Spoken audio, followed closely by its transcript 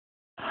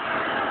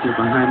就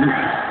把它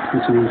就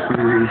是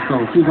到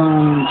地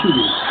方去的。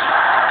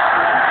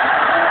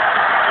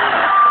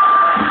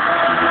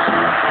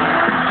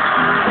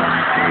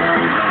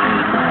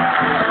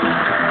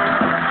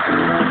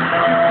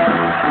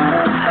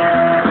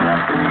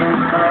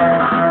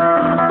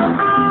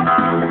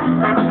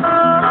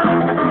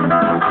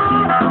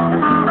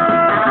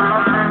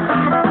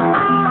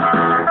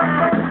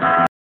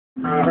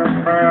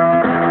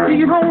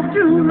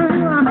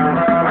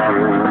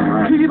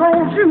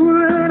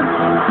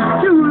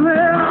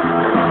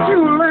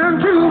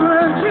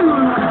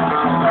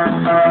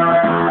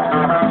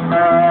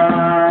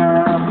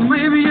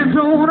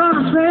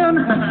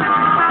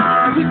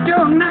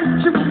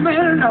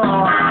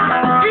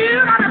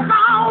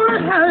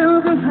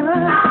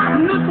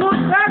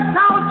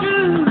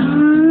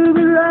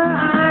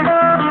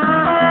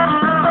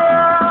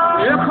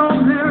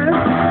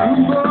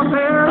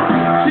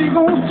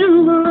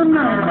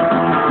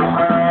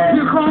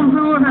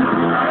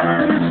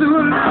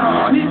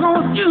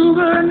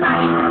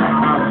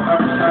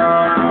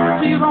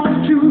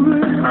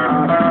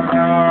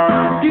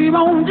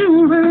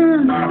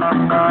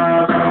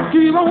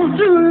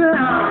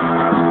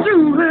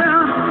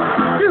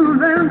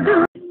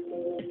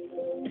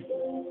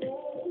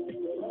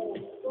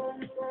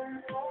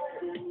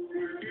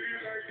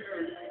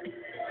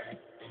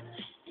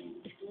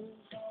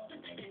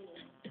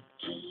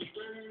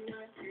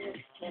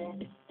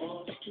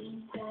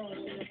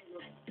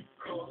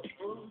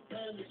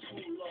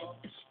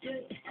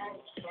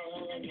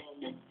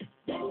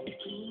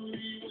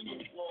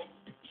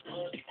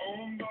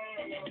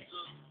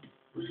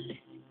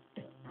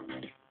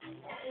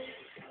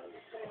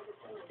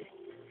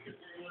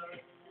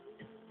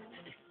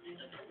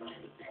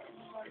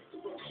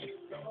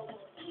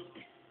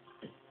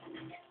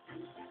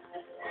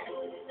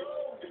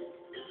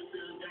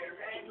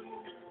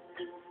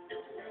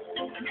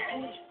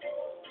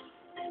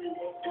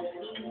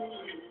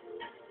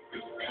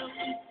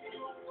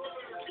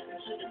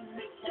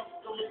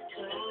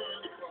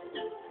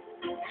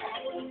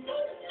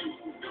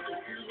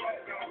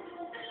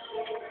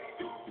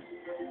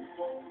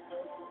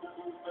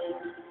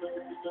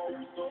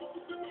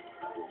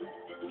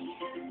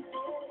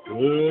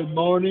Good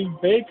morning,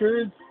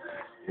 bakers.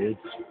 It's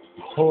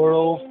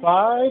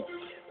 4:05.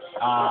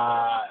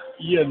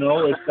 You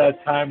know, it's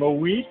that time of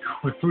week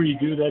when we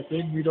do that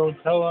thing we don't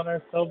tell on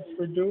ourselves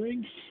for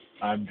doing.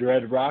 I'm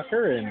Dread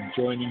Rocker, and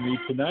joining me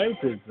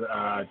tonight is,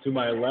 to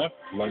my left,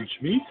 Lunch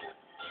Meat.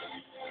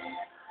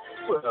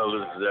 Well,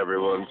 this is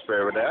everyone's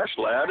favorite Ash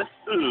lad,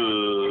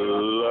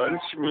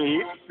 Lunch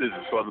Meat. This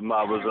is for the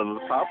mamas and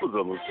the papas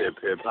and the hip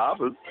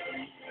hoppers.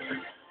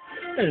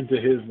 And to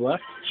his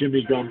left,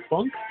 Jimmy Gum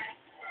Funk.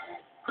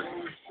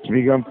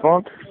 Jimmy Gum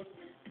Funk,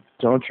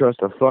 don't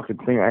trust a fucking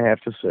thing I have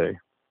to say.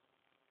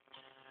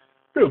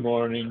 Good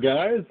morning,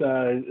 guys.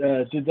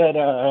 Did that,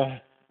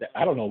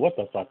 I don't know what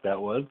the fuck that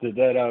was. Did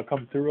that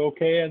come through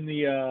okay in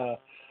the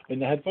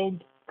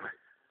headphones?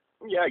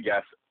 Yeah, I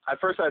guess. At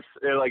first, it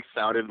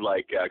sounded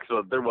like,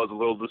 cause there was a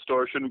little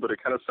distortion, but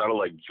it kind of sounded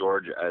like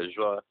George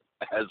Ezra.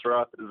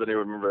 Does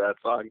anyone remember that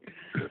song?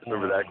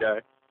 Remember that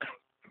guy?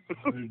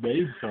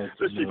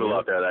 There's people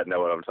out there that know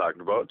what I'm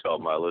talking about. Tell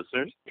my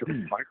listeners.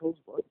 George Michaels?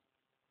 What?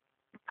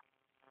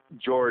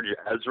 George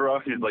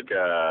Ezra. He's like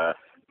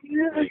he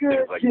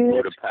sings like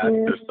Budapest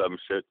or some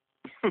shit.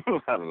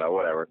 I don't know,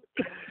 whatever.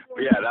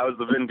 But yeah, that was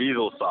the Vin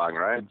Diesel song,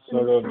 right?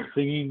 Sort of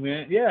singing,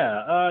 man.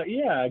 Yeah,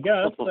 I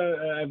guess.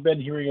 I've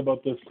been hearing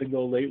about this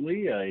single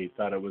lately. I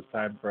thought it was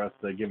time for us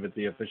to give it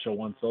the official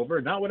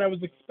once-over. Not what I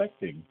was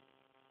expecting.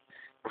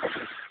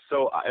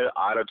 So,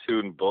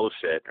 auto-tune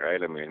bullshit,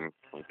 right? I mean,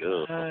 like,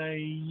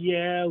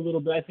 yeah, a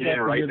little bit. I think he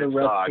didn't write the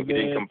song. He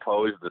didn't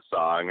compose the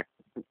song.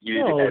 He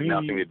had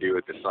nothing to do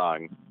with the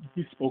song.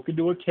 He spoke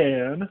into a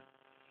can.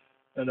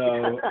 And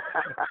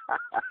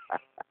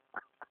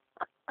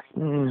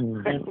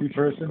fancy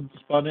person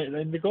spun it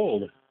into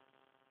gold.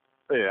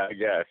 Yeah, I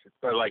guess.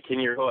 But like, can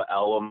your whole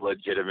album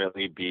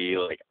legitimately be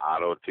like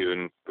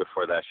auto-tune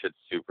before that shit's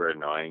super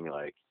annoying?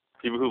 Like,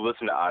 people who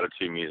listen to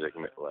auto-tune music,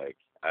 like,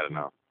 I don't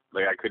know.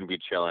 Like, I couldn't be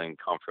chilling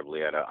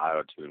comfortably at an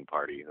auto-tune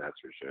party, that's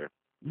for sure.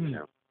 You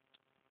know?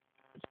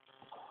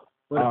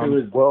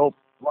 Well,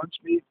 Lunch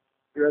Meat,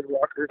 Red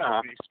Rocker,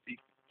 can we speak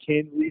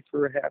candidly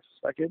for a half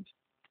second?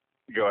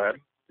 Go ahead.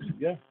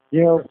 Yeah.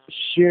 You know,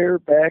 Cher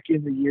back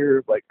in the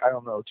year,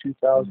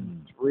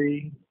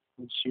 2003,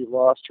 when she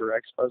lost her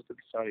ex-husband,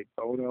 Sonny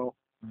Bono,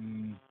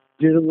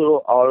 did a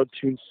little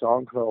auto-tune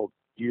song called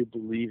You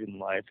Believe in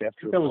Life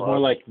After Love. That was more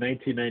like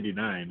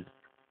 1999.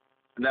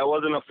 And that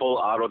wasn't a full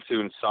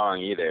auto-tune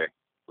song either.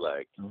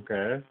 Like,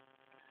 okay.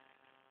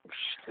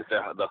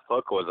 The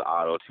hook was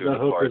auto-tune, of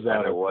course,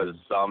 and it was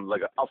some,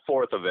 like, a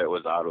fourth of it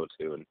was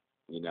auto-tune,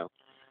 you know?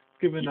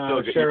 Giving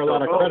Cher a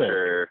lot of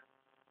credit.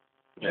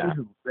 Yeah.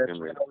 That's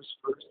when I was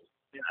first.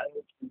 Yeah, I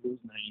think it was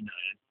 99.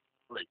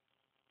 Like,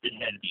 it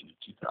had to be in the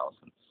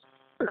 2000s.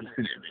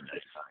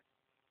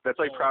 That's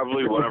like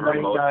probably one of her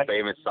most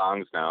famous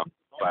songs now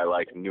by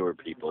like newer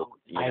people.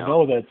 I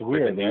know, that's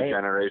weird, like the new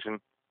generation.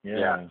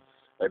 Yeah.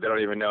 Like Like they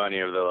don't even know any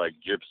of the like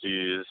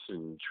gypsies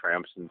and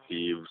tramps and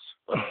thieves.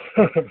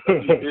 They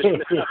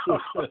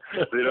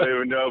don't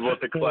even know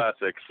about the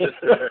classics. You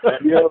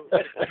don't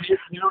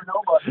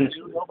know about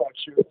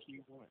Cherokee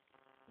One.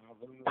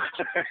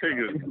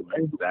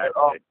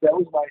 Exactly. That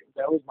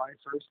was my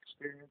first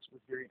experience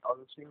with hearing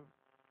autotune,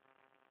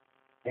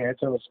 and I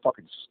thought it was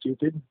fucking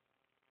stupid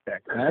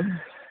back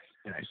then,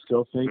 and I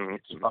still think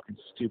it's fucking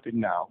stupid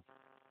now.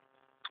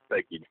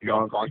 Like you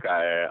don't funk,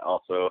 I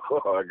also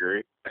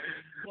agree.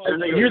 Well,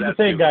 here's the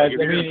thing, guys.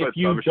 I mean,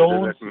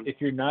 if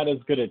you're not as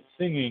good at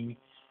singing,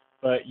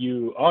 but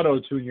you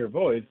auto-tune your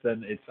voice,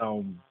 then it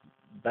sounds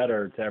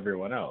better to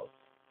everyone else.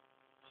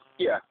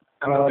 Yeah.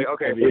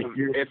 Okay.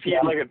 If he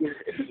like a, you're a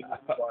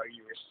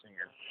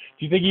singer.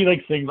 Do you think he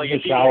like sings in the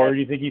shower? Do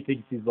you think he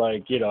thinks he's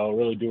like,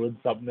 really doing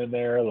something in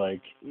there,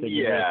 like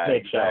taking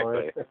a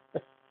shower?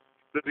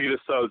 This is gonna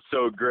sound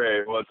so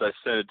great once I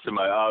send it to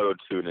my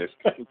auto-tuner.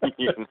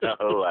 Again,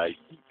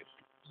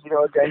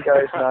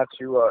 guys, not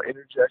to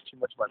interject too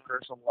much of my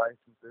personal life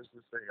and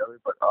business or the other,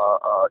 but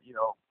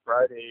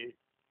Friday,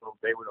 little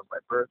day when it was my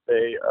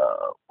birthday,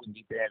 when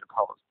the band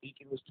Apollo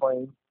Beacon was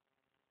playing,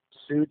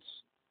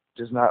 Suits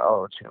does not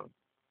auto-tune.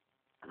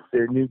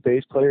 Their new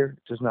bass player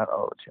does not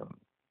auto-tune.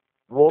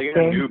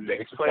 Wolfgang, new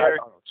bass player?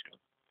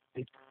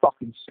 They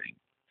fucking sing.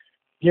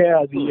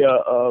 Yeah,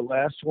 the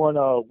last one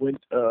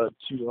went to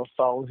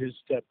follow his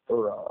step,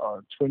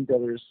 or twin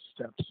brother's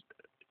steps.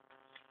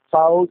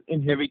 Followed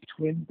in his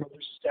twin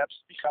brother's steps,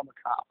 become a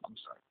cop. I'm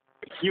sorry.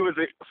 He was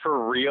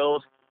for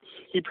real.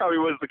 He probably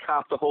was the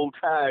cop the whole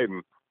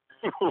time.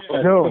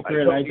 No,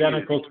 they're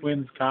identical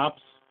twins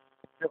cops.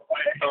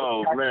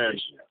 Oh man.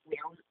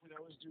 When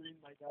I was doing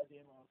my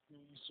goddamn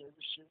community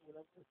service shit,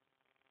 whatever,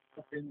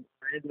 fucking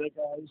ran to that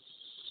guy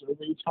so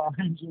many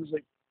times. It was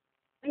like,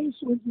 hey,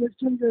 so when's the next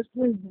time you guys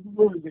play?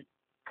 Like,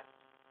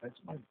 that's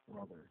my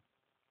brother.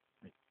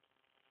 Like,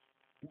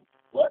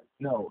 what?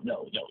 No.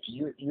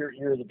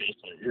 You're the bass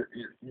player.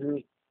 You're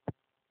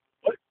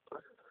what?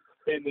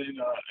 And then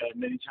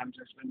many times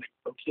I've been like,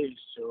 okay,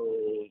 so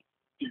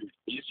dude,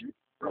 is your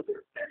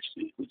brother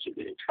actually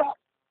legitimate cop?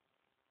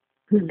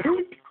 Yeah.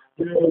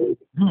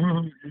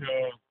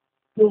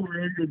 Don't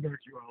worry, I'm gonna knock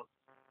you out.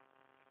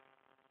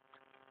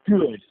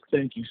 Good,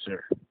 thank you,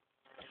 sir.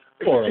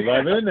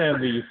 411,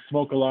 and the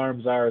smoke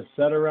alarms are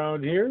set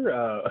around here.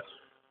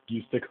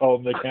 Used to call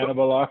them the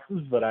cannibal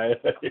alarms, but I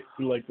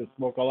like the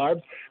smoke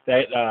alarms.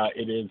 That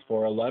it is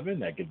 411.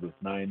 That gives us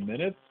 9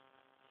 minutes.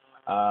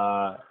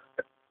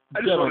 I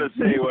just want to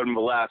say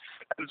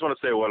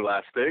one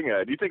last thing.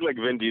 Do you think like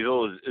Vin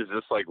Diesel is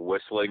just like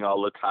whistling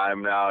all the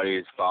time now?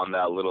 He's found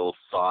that little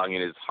song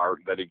in his heart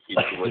that he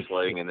keeps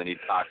whistling, and then he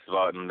talks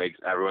about and makes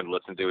everyone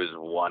listen to his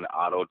one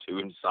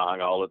auto-tune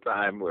song all the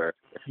time. Where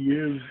he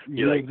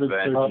like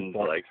vents,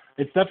 like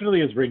it's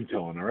definitely his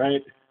ringtone, all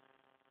right?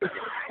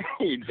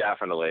 He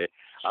definitely.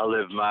 I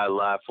live my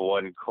life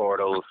one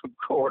quarter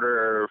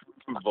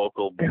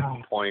vocal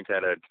point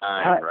at a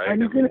time, right?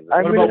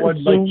 What about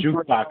one like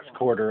jukebox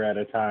quarter at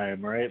a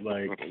time, right?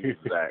 Like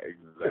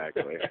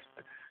exactly.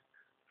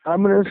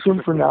 I'm gonna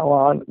assume from now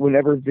on,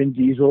 whenever Vin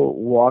Diesel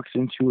walks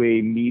into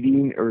a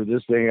meeting or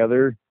this thing or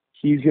other,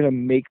 he's gonna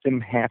make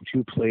them have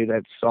to play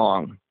that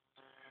song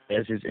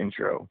as his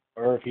intro.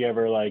 Or if he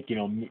ever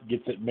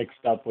gets it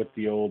mixed up with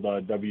the old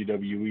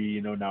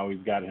WWE, now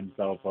he's got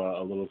himself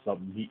a little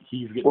something.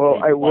 He's getting.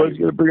 Well, I was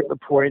gonna bring up the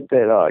point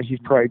that he's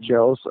probably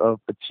jealous of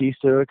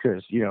Batista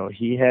because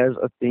he has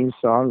a theme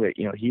song that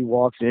he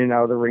walks in and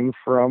out of the ring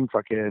from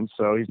fucking.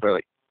 So he's probably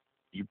like,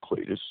 "You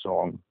play this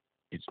song,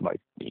 it's my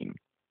theme."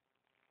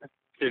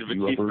 Did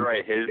Batista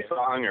write his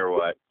song or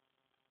what?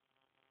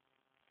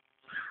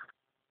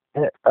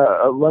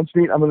 Lunch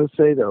meat. I'm gonna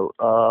say though.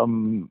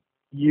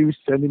 You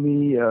sending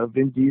me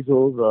Vin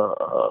Diesel's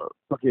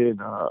fucking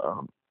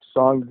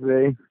song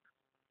today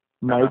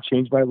might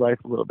change my life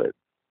a little bit.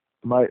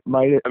 Might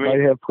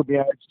have put me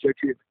on a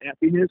trajectory of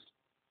happiness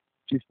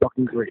to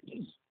fucking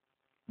greatness.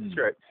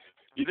 Sure.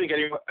 You think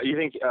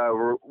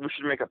we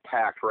should make a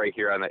pact right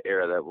here on the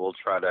air that we'll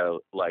try to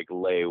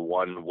lay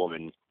one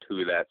woman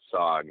to that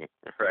song,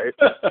 right?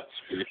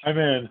 I'm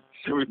in.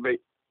 Should we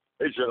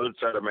let's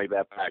try to make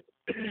that pact.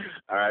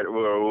 All right,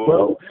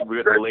 we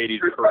get the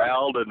ladies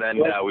corralled, and then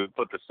we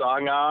put the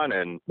song on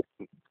and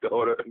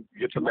go to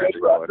get the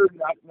magic going.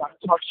 Not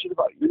talk shit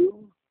about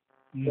you.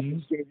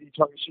 He's going to be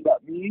talking shit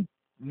about me.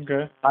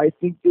 Okay. I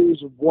think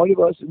there's one of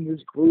us in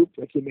this group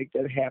that can make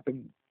that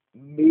happen.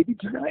 Maybe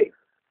tonight.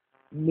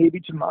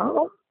 Maybe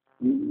tomorrow.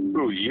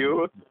 Who,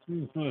 you?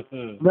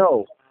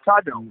 No,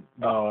 Todd don't.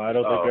 No, I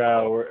don't think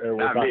we're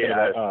talking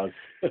about us.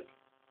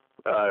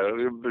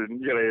 You're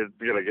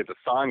gonna get the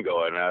song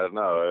going. I don't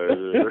know.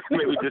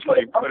 Maybe just put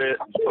it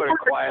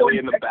quietly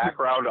in the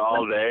background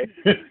all day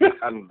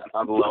on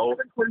low.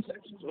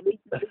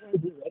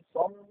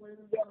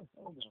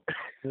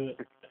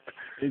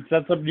 It's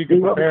not something you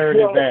can prepare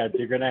in advance.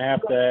 You're gonna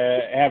have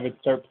to have it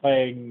start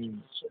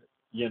playing,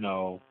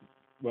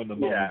 when the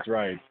moment's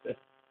right.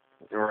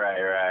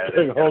 Right.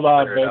 Hold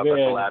on,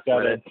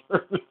 baby.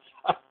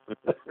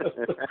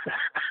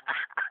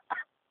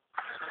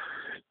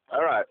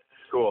 All right,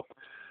 cool.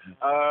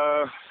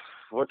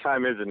 What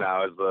time is it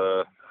now? Is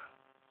the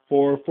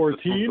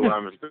 4:14.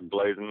 alarm has been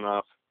blazing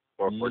off?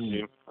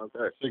 4:14.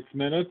 Okay. 6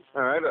 minutes.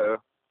 All right.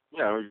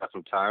 Yeah, we've got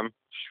some time.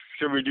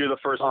 Should we do the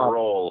first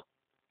roll?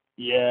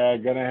 Yeah,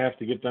 gonna have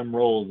to get them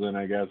rolls in,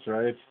 I guess,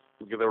 right?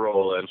 Get the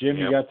roll in. Jim,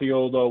 you got the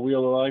old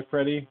wheel of life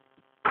ready?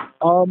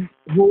 Hold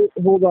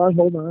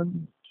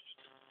on.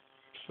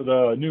 For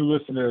the new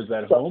listeners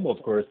at home,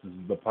 of course, this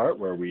is the part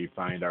where we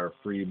find our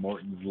free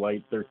Morton's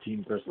Light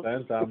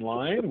 13%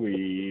 online.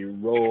 We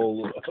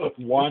roll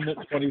one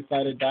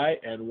 20-sided die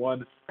and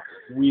one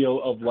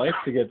wheel of life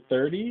to get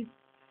 30.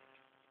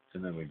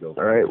 And then we go.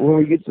 All right, when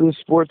we get to the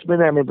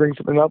SportsMinute, I'm going to bring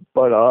something up,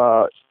 but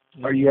are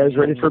you guys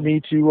ready for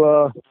me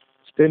to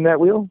spin that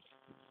wheel?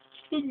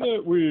 Spin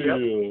that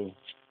wheel. Yep.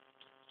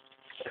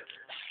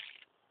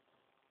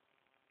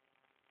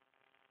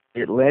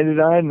 It landed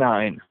on a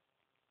 9.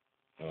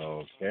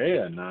 Okay,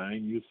 a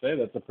 9, you say.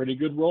 That's a pretty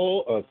good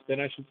roll. Spin,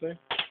 I should say.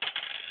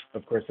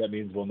 Of course, that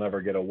means we'll never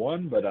get a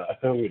 1, but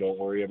we don't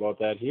worry about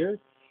that here.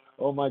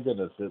 Oh, my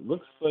goodness. It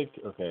looks like,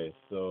 okay,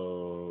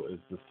 so is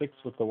the 6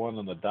 with the 1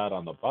 on the dot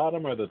on the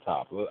bottom or the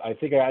top? I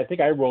think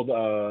I rolled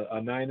a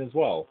 9 as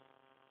well.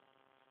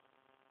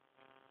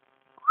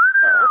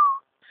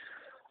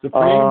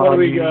 Supreme, what do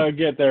we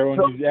get there when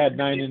you add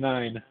 9 and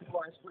 9?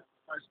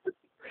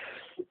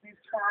 These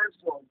cards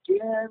go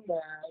again,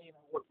 what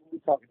are we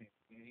talking here?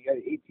 You got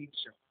 18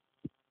 show.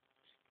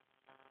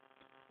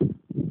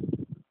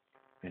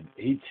 And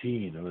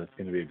 18. Oh, that's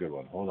going to be a good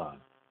one. Hold on.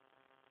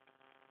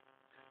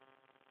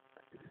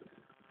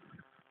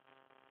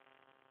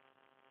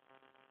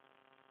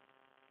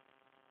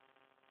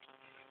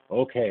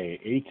 Okay,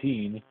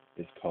 18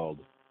 is called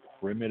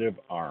Primitive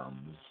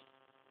Arms.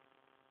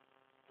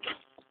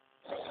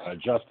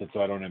 Adjust it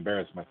so I don't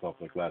embarrass myself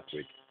like last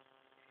week.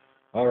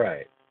 All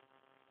right.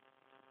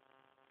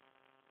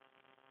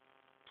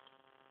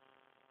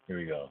 Here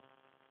we go.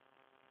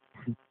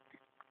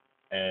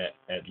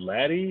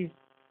 Atlati,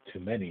 to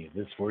many,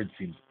 this word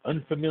seems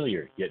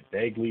unfamiliar, yet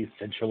vaguely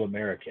Central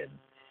American.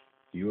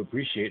 Do you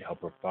appreciate how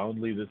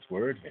profoundly this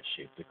word has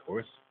shaped the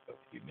course of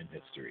human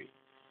history?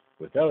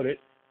 Without it,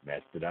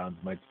 mastodons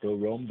might still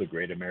roam the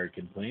great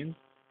American plains,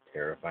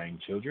 terrifying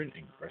children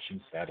and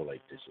crushing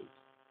satellite dishes.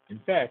 In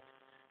fact,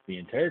 the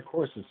entire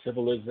course of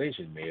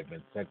civilization may have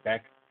been set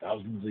back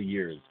thousands of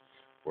years,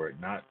 were it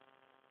not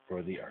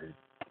for the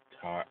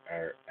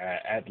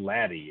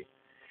Atlati.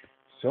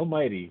 So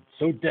mighty,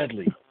 so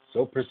deadly,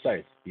 so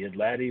precise, the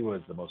Atlati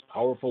was the most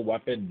powerful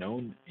weapon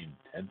known in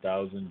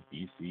 10,000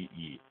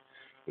 BCE.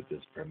 With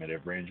this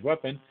primitive range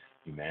weapon,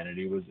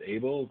 humanity was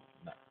able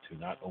to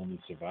not only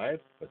survive,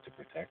 but to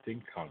protect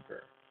and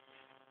conquer.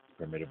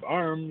 Primitive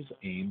Arms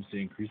aims to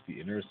increase the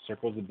inner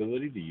circle's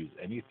ability to use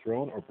any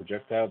thrown or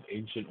projectile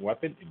ancient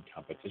weapon in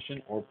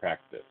competition or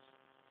practice.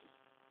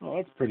 Well,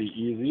 that's pretty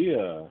easy.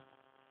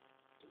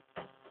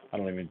 I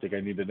don't even think I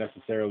need to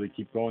necessarily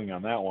keep going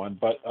on that one.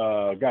 But,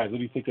 guys, what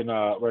are you thinking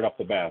right off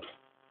the bat?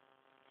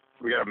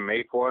 We got to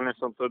make one or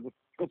something?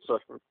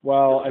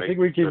 Well, I think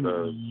we can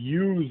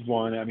use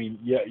one. I mean,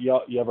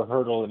 you ever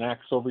hurl an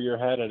axe over your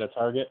head at a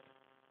target?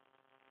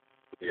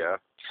 Yeah.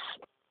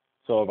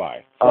 So have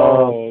I.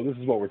 So this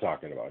is what we're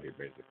talking about here,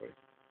 basically.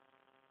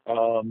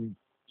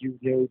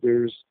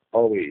 There's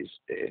always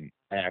an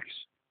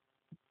axe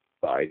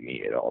by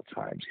me at all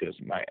times because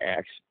my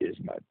axe is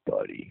my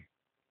buddy.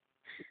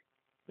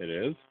 It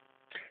is?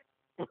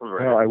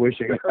 Right. Well, I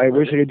wish I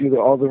could do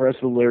all the rest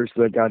of the lyrics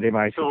to that goddamn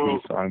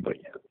ICP song, but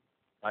yeah.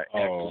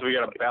 So we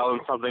got to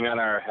balance something on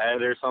our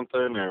head or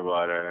something, or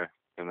what?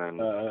 And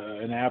then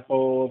an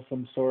apple of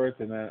some sort,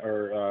 and then,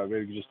 or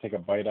maybe just take a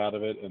bite out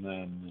of it, and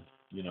then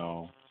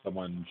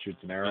someone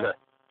shoots an arrow. Does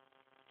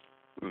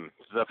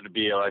it have to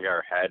be like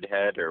our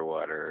head, or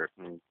what? Or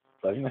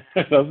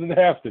doesn't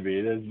have to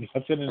be. There's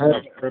nothing in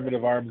like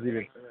Primitive Arms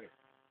even.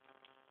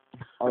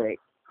 All right.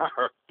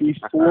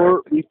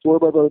 Before my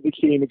brother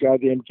became a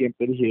goddamn gimp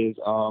at his,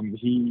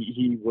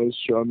 he was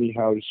showing me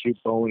how to shoot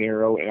bow and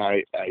arrow, and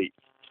I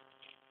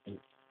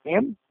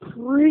am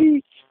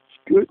pretty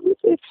good with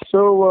it.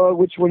 So,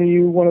 which one of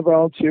you want to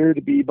volunteer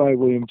to be by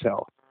William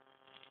Tell?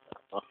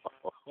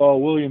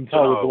 Well, William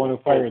Tell was the one who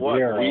fired the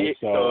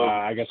arrow,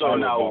 I guess. So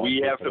now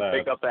we have to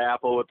pick up the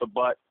apple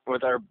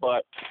with our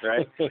butt,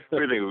 right? We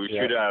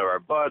shoot it out of our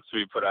butts.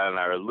 We put on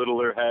our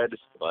littler head,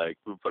 like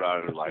we put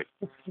on like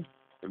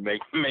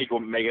make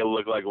it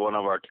look like one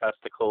of our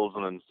testicles,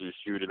 and then just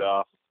shoot it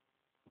off.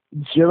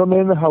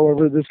 Gentlemen,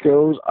 however this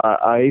goes,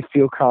 I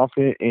feel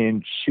confident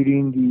in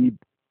shooting the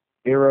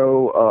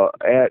arrow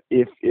at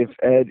if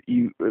Ed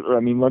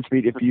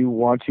Lunchmeat, if you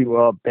want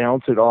to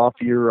bounce it off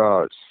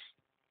your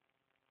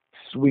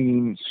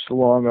swinging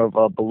slung of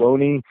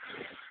baloney.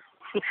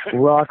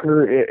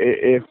 Rocker,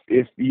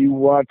 if you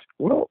want,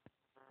 well,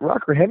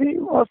 Rocker, haven't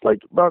you lost like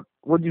about,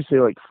 what did you say,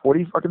 like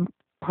 40 fucking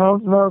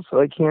pounds now? So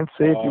I can't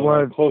say if you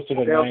want. Closer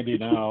to 90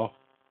 now.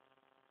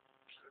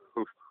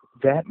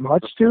 That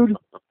much, dude?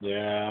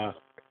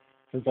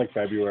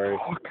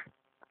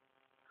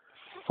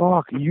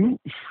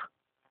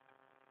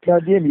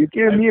 God damn, you're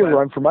giving me a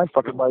run for my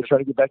fucking life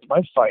trying to get back to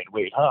my fight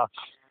weight, huh?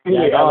 Yeah,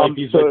 I Anyway, got like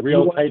these like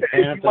real tight if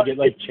pants. you I get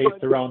like if you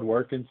chased around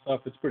work and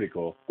stuff. It's pretty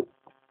cool.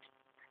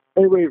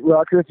 Anyway,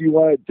 Rocker, if you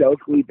want to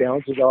delicately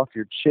bounce it off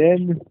your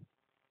chin,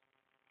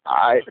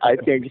 I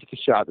think just a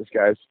shot, this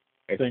guys.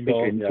 I think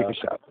I can take a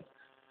shot.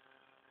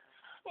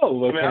 Well,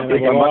 look, I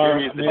mean, the alarm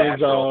the is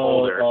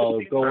natural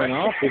holder. going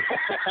off. It's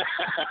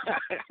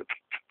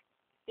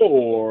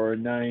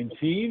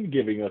 4:19,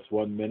 giving us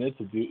 1 minute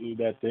to do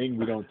that thing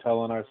we don't tell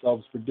on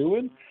ourselves for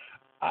doing.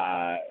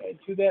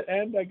 To that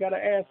end, I gotta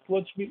ask,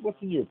 SnitchMail,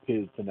 what's in your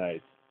piz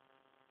tonight?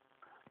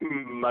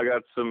 I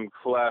got some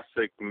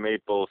classic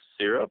maple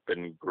syrup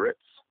and grits.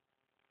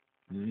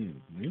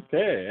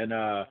 Okay,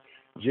 and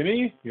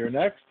Jimmy, you're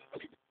next.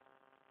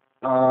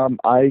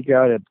 I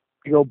got a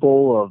big old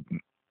bowl of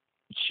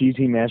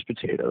cheesy mashed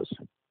potatoes.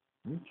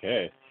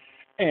 Okay.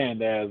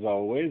 And as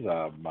always,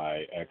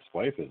 my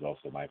ex-wife is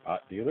also my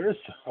pot dealer,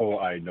 so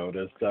I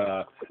noticed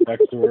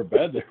next to her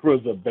bed there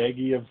was a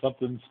baggie of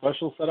something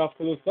special set off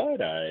to the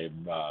side. I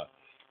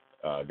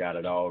got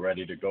it all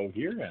ready to go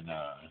here, and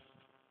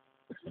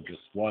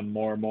just one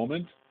more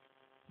moment.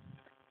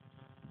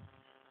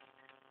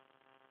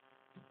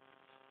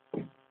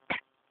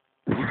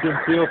 You can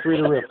feel free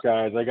to rip,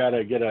 guys. I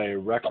gotta get a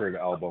record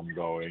album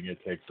going. It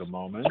takes a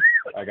moment.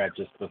 I got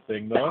just the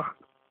thing, though.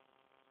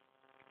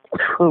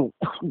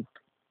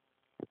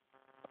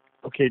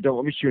 Okay, don't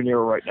let me shoot an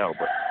arrow right now,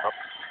 but...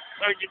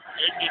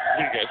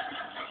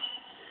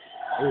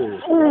 Ooh,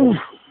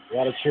 a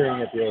lot of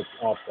cheering at the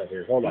offset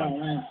here. Hold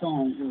on.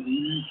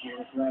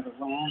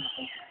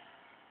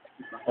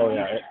 Oh,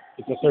 yeah,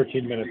 it's a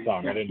 13-minute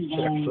song. I didn't check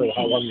for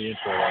how long the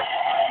intro was.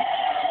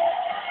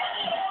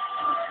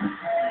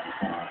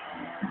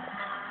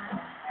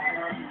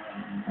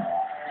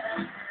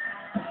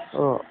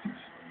 Oh,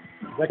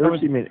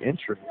 13-minute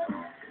intro.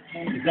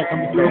 Is that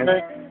coming through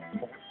okay?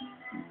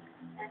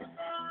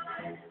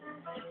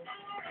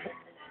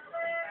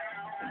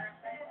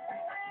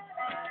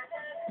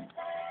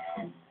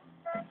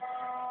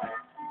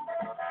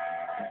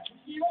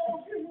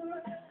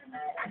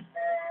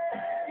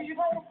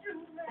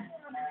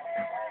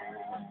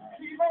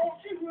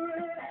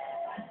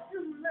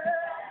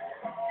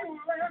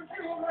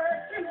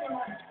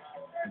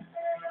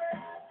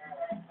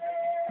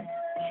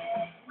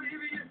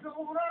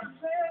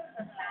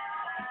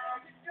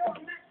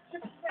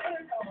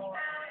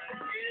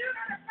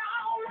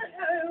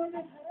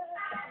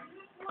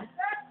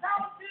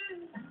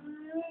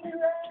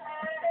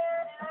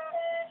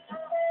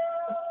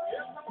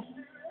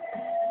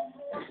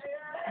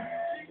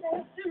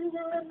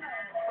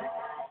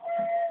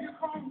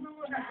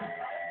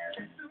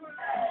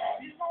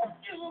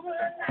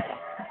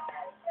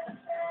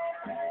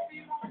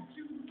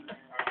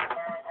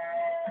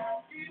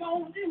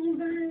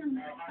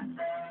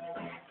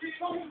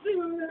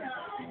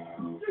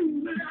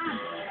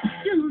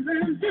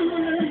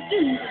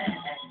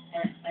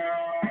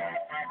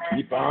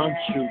 Keep on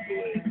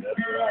chewing, that's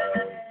what I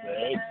always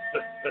say.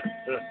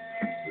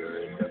 You're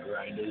in the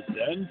grinder's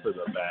den for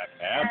the back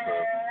half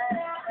of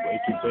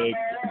Wake and Bake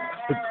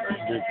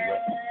Grinder's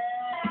Den.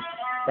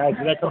 Guys,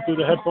 did that come through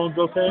the headphones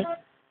okay?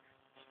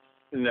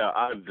 No,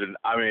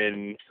 I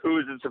mean, who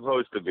is it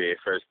supposed to be,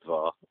 first of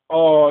all?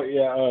 Oh,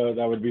 yeah,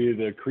 that would be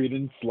the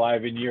Creedence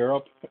live in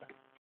Europe.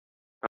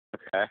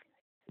 Okay.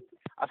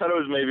 I thought it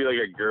was maybe like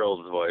a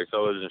girl's voice. I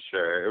wasn't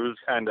sure. It was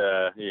kind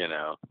of, you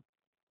know.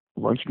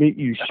 Lunchmeat,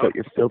 you shut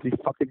your filthy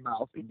fucking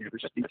mouth and never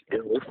speak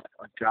ill of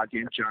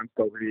goddamn John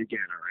Fogerty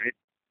again, all right?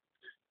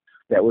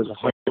 That was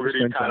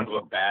 100% kind of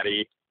a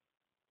baddie.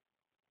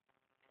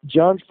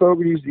 John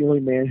Fogerty is the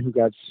only man who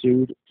got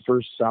sued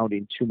for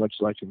sounding too much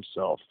like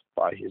himself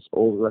by his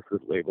old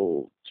record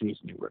label to his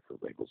new record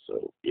label.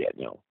 So, yeah,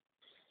 no.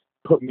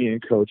 Put me in,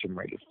 coach. I'm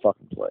ready to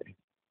fucking play.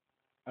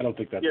 I don't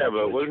think that's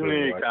but wasn't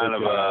true. he kind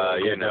of,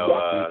 you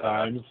know,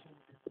 times?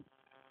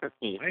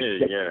 you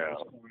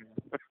know.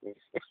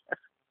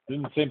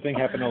 Didn't the same thing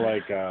happen to,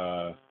 like,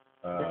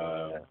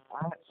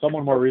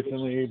 someone more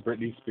recently,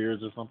 Britney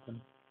Spears or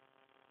something?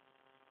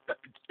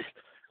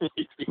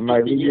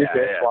 My leader's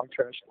long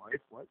trash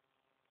wife, what?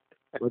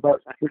 What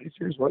about Britney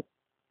Spears, what?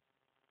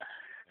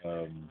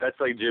 That's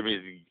like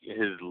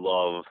his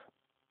love.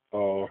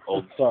 Oh,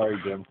 sorry,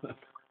 Jim.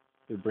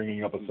 You're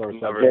bringing up a sore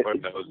subject.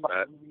 Everyone knows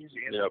that.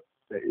 Yep.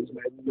 That is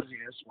my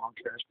Louisiana Swamp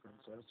Trash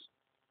Princess.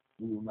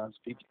 We will not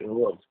speak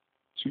ill of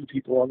two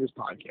people on this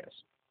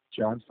podcast,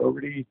 John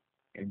Fogerty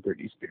and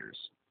Britney Spears.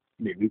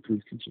 May we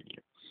please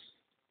continue?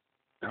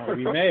 Oh,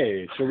 we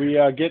may. Shall we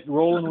get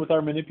rolling with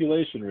our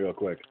manipulation real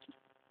quick?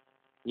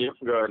 Yep,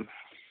 go ahead.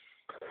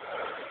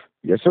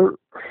 Yes, sir.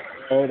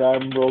 All right,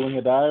 I'm rolling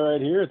a die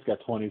right here. It's got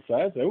 20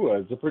 sides. It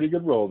was a pretty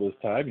good roll this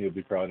time. You'll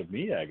be proud of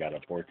me. I got a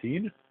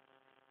 14.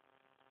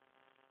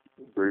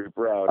 Pretty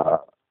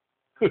proud.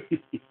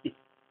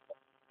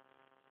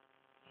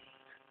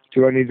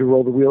 Do I need to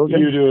roll the wheel again?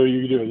 You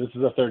do. This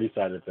is a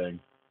 30-sided thing.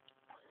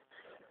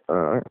 All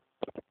right.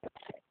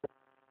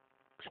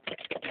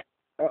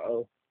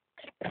 Uh-oh.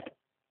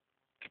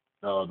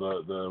 Oh,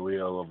 the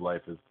wheel of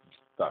life is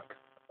stuck.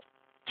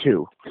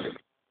 2.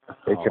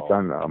 They kept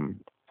on,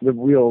 the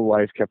real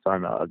life kept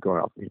on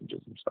going off the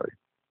hinges. I'm sorry.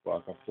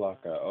 Flocka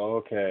Flocka.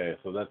 Okay,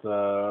 so that's,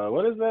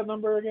 what is that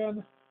number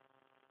again?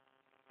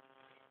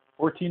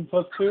 14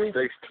 plus 2?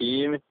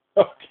 16.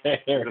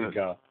 Okay, there we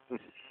go.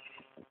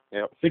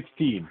 Yep.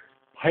 16.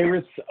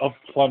 Pirates of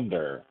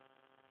Plunder.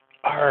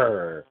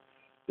 Arr.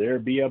 There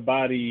be a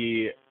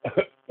body.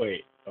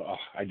 Wait. Oh,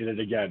 I did it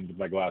again with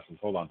my glasses.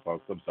 Hold on,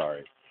 folks. I'm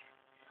sorry.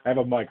 I have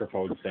a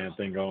microphone stand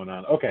thing going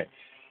on. Okay.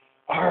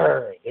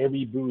 Arr. There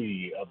be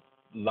buoy.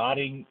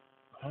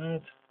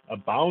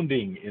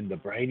 Abounding in the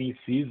briny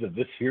seas of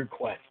this here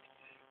quest.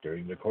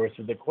 During the course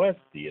of the quest,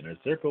 the inner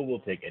circle will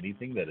take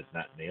anything that is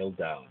not nailed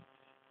down.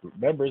 Group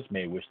members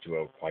may wish to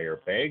acquire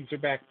bags or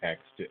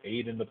backpacks to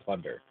aid in the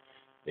plunder.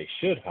 They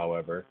should,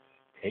 however,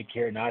 take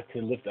care not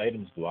to lift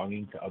items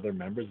belonging to other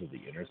members of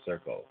the inner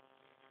circle.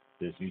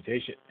 This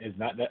mutation is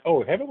not that.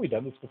 Oh, haven't we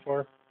done this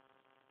before?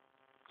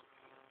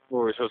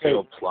 Well, we're supposed to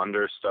go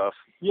plunder stuff.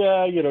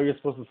 Yeah, you're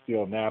supposed to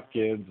steal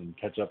napkins and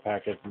ketchup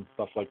packets and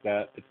stuff like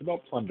that. It's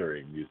about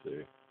plundering, you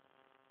see.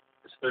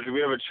 So do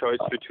we have a choice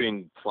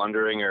between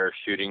plundering or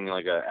shooting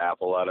like an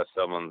apple out of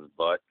someone's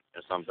butt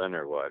or something,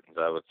 or what? Is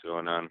that what's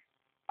going on?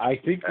 I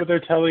think what they're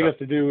telling us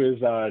to do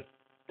is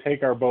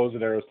take our bows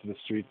and arrows to the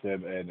streets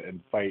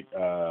and fight,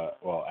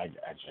 I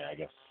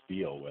guess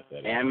steal with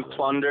it. And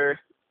plunder?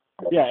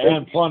 Yeah,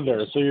 and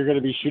plunder. So you're going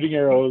to be shooting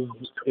arrows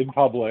in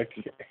public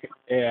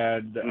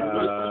and, Is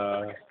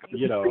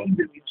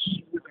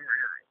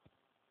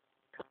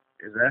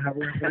that how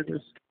we're going to do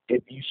this?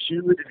 If you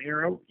shoot with an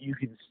arrow, you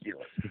can steal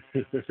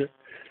it.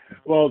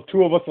 Well,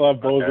 two of us will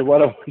have bows, and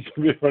one of us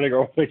will be running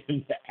around with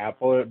an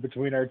apple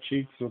between our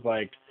cheeks with,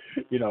 an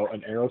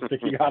arrow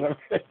sticking out of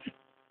it.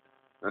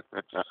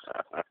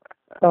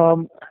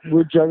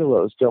 We're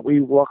juggalos. Don't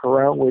we walk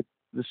around with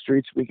the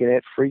streets weekend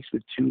at freaks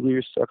with 2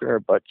 liters stuck in our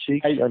butt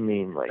cheeks?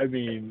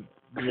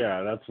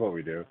 Yeah, that's what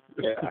we do.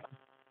 Yeah.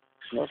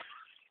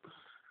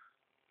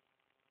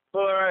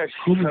 All right.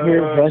 Who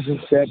here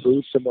hasn't stabbed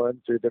someone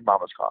through their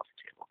mama's coffee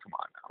table? Come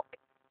on now.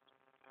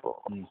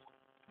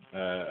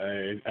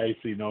 I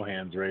see no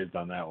hands raised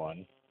on that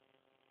one.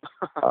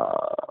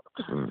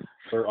 Mm.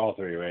 For all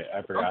three, wait.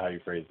 I forgot how you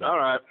phrased that. All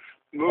right.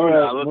 Moving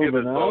on. Let's get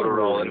this motor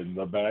rolling. In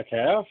the back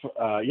half.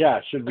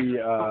 Should we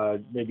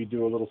maybe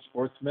do a little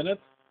sports minute?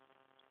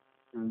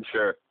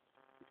 Sure.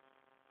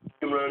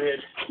 Come on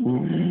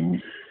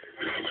in.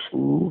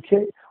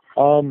 Okay.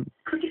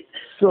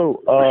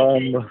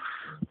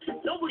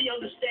 Nobody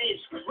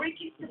understands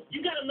cricket.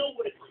 You gotta know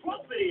what a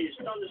crumpet is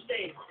to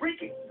understand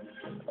cricket.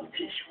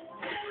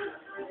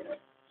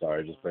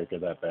 Sorry, just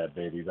breaking that bad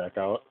baby back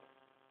out.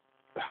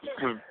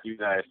 You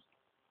guys.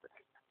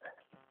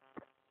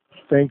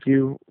 Thank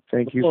you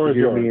for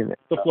giving me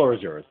the floor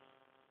is yours.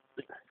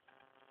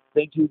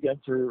 Thank you again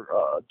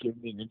for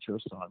giving me an intro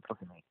song.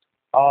 Fucking nice.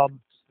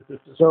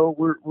 So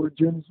we're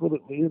doing this a little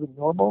bit later than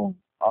normal.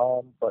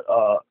 But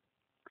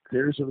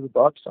Bears over the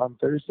Bucks on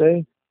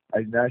Thursday. I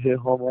did not hit a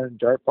home run in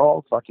dart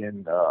ball.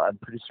 I'm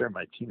pretty sure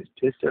my team is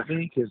pissed at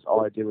me because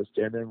all I did was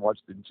stand there and watch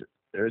the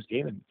Bears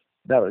game and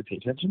not really pay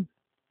attention.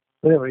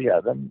 But anyway,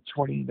 them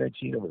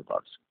 2019 over the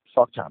Bucks.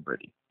 Fuck Tom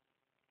Brady.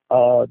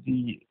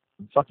 The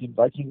fucking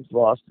Vikings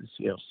lost to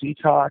Seattle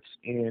Seahawks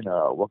in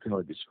what can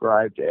only be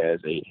described as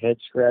a head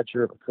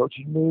scratcher of a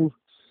coaching move.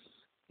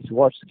 If you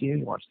watch the game,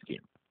 you watch the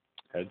game.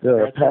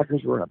 The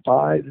Packers were on a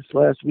bye this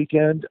last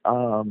weekend.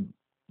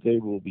 They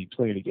will be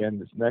playing again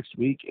this next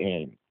week,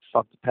 and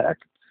fuck the Pack.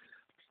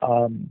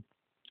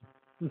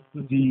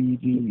 The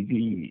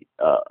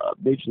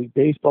Major League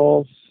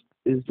Baseball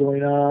is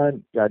going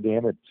on. God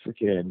damn it,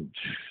 freaking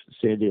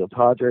San Diego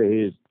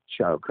Padres,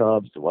 Chicago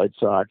Cubs, the White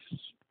Sox.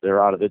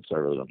 They're out of it, so I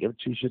really don't give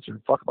two shits or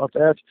fuck about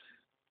that.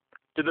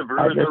 Did the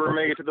Brewers ever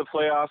make it to the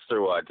playoffs,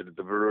 or what? Did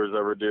the Brewers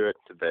ever do it?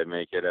 Did they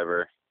make it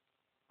ever?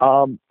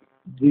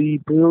 The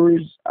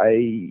Brewers,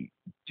 I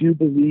do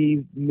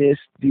believe,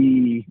 missed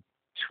the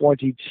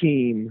 20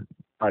 team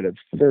out of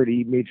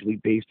 30 Major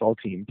League Baseball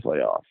team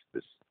playoff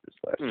this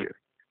last year.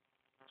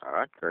 All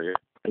right, very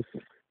good.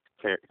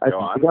 Okay, I go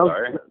on.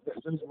 Sorry.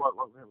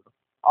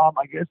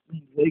 I guess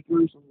the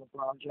Lakers and the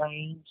LeBron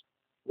James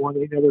won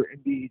another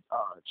NBA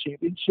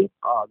championship.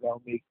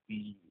 That'll make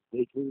the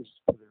Lakers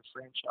for their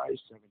franchise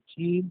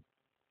 17.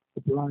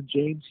 LeBron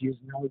James, he has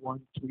now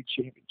won 3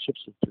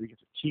 championships with 3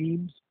 different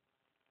teams.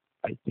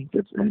 I think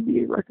that's an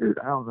NBA record.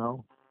 I don't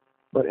know.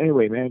 But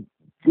anyway, man,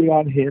 good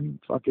on him.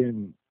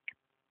 Fucking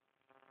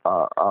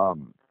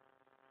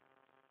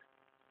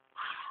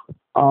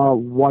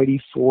Whitey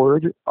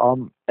Ford.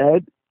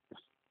 Ed,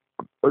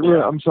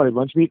 I'm sorry,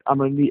 Lunch Meat. I'm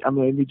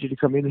gonna need you to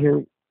come in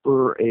here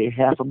for a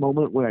half a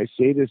moment when I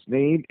say this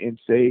name and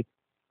say,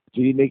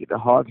 did he make it to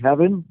Hog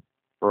Heaven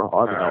or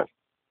Hog Hell?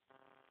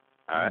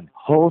 All right.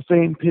 Hall of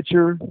Fame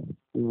pitcher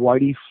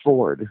Whitey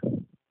Ford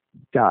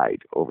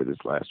died over this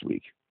last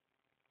week.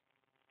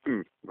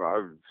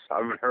 Well, I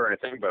haven't heard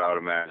anything, but I would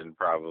imagine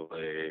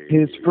probably.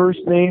 His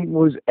first name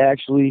was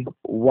actually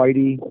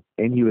Whitey,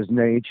 and he was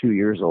 92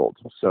 years old.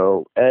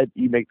 So, Ed,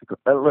 you make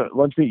the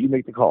Lunch Meat, you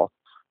make the call.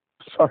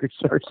 Sorry.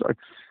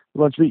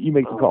 Lunch Meat, you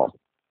make the call.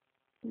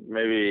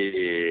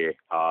 Maybe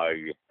Hog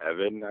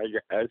Evan, I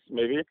guess,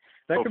 maybe.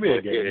 That could be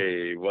a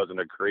game. He wasn't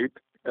a creep.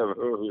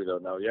 We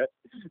don't know yet.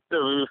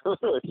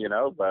 You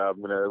know, but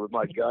I'm going to, with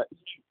my gut,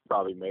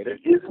 probably made it.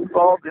 He is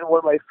involved in one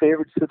of my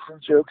favorite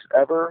Simpsons jokes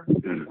ever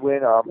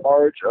when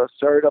Marge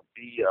started up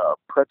the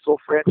pretzel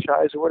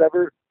franchise or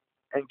whatever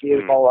and gave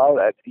them all out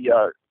at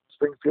the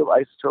Springfield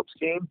Isotopes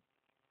game.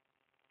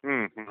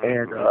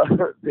 And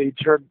the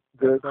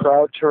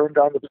crowd turned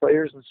on the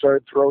players and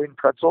started throwing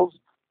pretzels.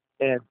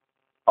 And,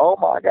 oh,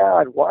 my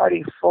God,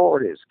 Whitey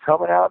Ford is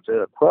coming out to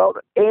the quilt,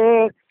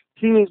 and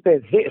he has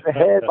been hit in the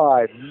head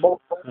by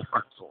multiple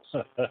pretzels.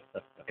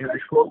 And I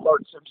quote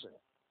Bart Simpson,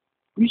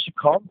 we should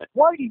call them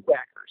Whitey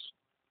Whackers.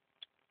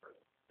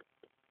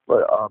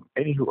 But,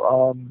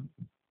 anywho,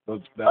 that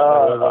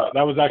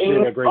was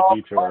actually a great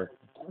detour.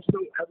 Also,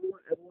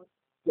 everyone,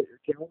 get your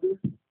calendar.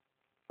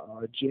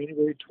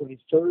 January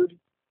 23rd,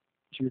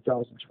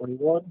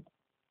 2021.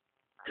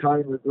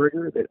 Conor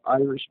McGregor, that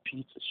Irish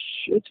piece of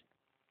shit,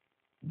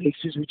 makes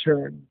his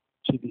return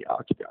to the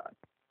octagon.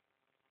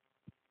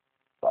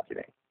 Fucking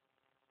A.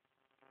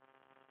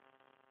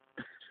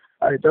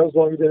 All right, that was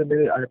longer than a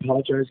minute. I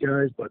apologize,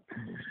 guys, but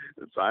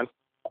it's fine.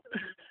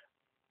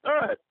 All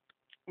right.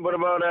 What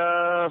about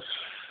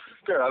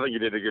good? I think you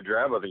did a good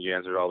job. I think you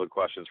answered all the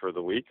questions for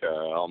the week.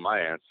 All my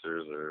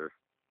answers are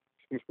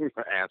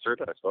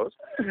answered, I suppose.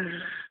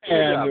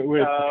 And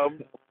with I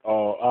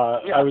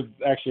was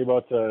actually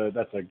about to.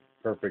 That's a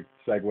perfect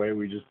segue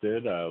we just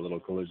did. A little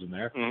collision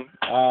there.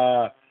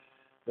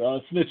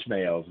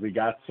 SnitchMails. We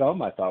got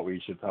some. I thought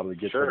we should probably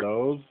get to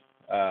those.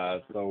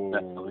 So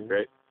that's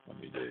great. Let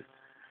me do.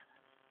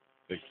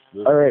 Fix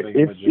this. All right.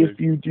 If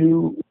you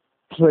do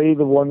play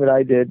the one that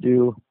I did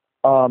do,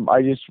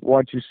 I just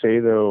want to say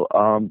though,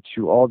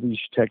 to all these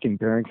Tech and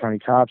Barron County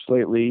cops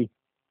lately,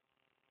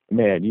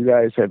 man, you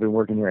guys have been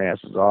working your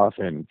asses off,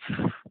 and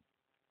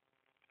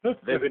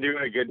they've been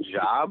doing a good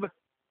job.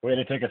 Way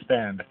to take a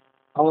stand.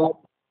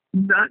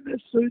 Not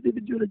necessarily they've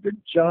been doing a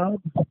good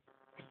job,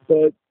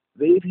 but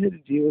they've had to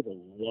deal with a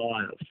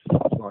lot of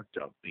fucked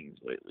up things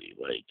lately.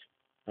 Like,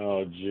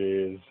 oh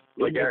jeez,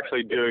 like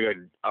actually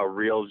doing a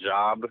real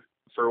job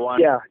for one.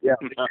 Yeah. Things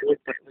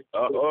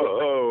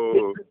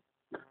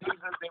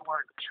that they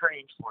weren't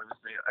trained for.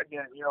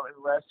 Again, in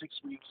the last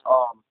 6 weeks,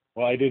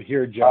 well, I did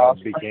hear Job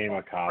became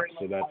a cop,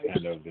 so that's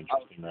kind of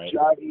interesting, right?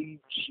 Jody,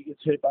 she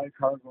gets hit by a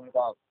car going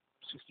about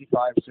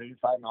 65,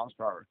 75 miles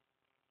per hour.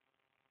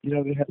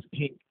 They have to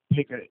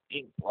pick an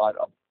ink blot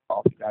up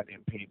off the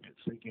goddamn pavement.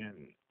 So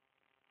again,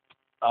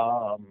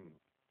 I'm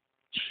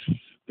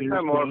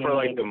more for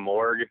like the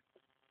morgue.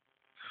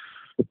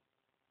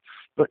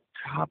 But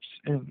cops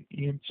and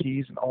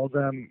EMTs and all of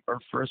them are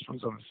first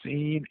ones on the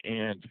scene,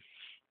 and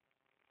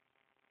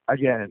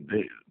again,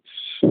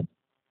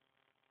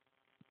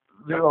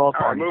 they're all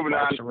moving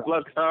on.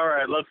 Let's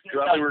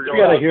we're going.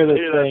 You gotta hear this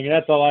thing.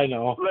 That's all I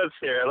know. Let's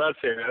hear it. Let's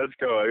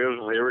go.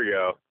 Here we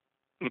go.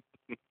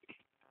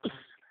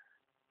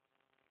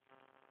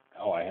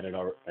 Oh, I had it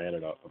up.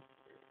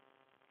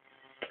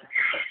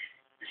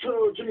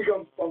 So, Jimmy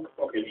Gum Funk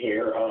fucking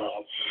here.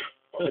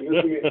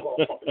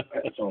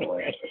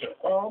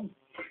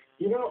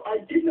 I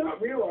did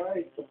not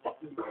realize the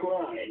fucking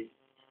crime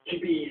to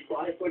be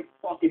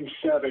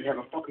 5'7", have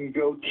a fucking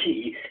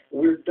goatee,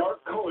 wear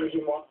dark colors,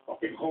 and walk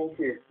fucking home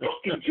for your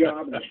fucking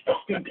job in this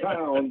fucking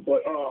town.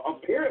 But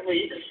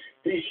apparently,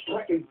 these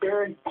fucking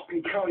Barron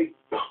fucking County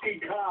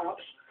fucking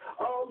cops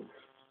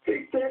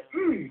think that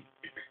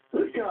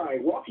this guy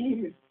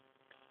walking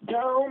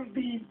down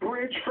the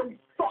bridge from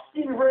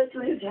fucking Red's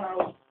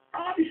house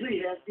obviously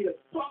has to be the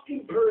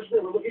fucking person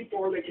that we're looking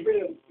for that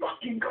committed a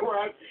fucking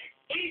crime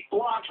 8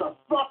 blocks a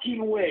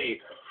fucking way.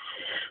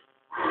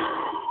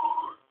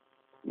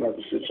 Not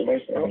to sit to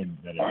myself.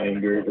 I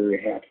am very, very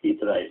happy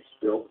that I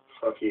spilled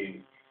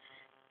fucking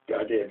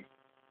goddamn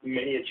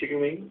many a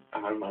chicken wing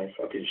on my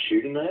fucking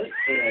shooting knife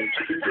and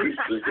chicken grease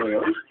is going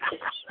on.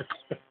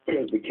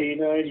 Because the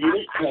K9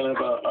 unit kind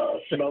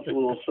of smelled a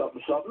little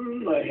something.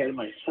 I had in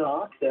my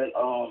sock that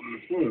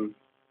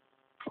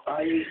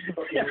I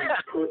fucking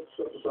put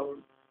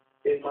something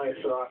in my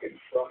sock in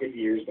fucking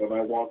years. When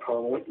I walked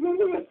home, I went,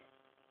 no,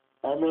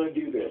 I'm gonna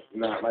do this,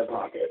 not in my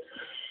pocket.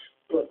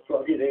 But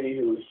fucking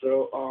anywho,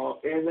 so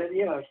and then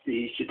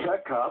the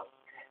Chautauqua cop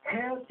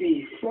had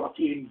the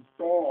fucking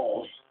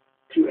balls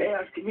to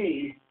ask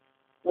me,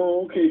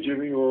 well, okay,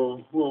 Jimmy,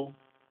 well,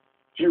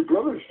 your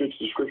brother fits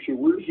the description.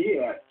 Where's he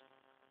at?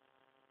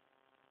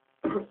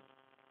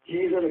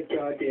 He's at a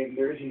goddamn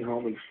nursing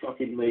home in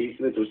fucking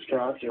Ladysmith,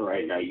 Wisconsin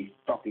right now, you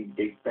fucking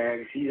big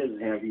bags. He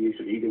doesn't have use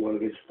of either one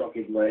of his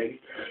fucking legs.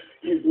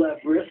 His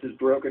left wrist is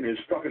broken. His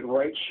fucking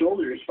right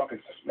shoulder is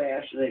fucking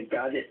smashed, and they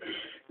got it.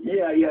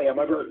 Yeah,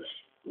 my brother's.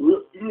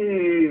 You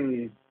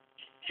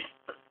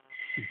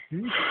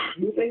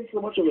think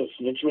so much of a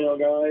SnitchMail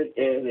guy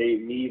and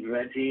me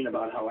venting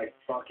about how I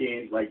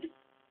fucking,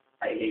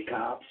 I hate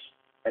cops.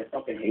 I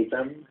fucking hate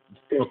them.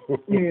 With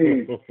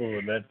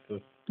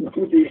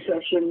the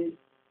exception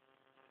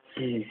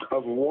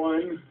of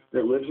one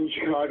that lives in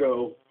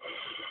Chicago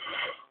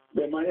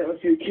that might have a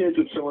few kids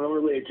with someone I'm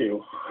related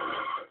to.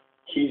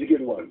 He's a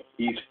good one.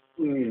 He's.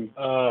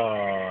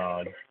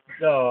 Oh,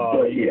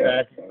 no, But,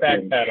 yeah.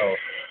 backpedal.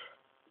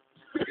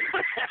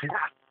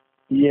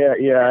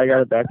 Yeah, I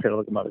got a backpedal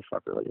like a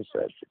motherfucker, like I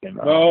said.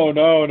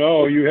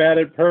 No, you had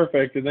it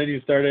perfect, and then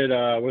you started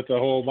with the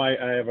whole,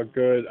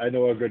 I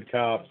know a good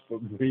cop,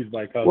 he's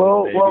my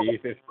cousin,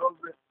 baby.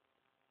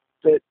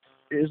 That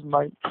is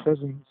my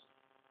cousin's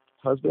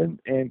husband,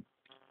 and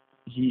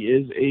he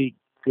is a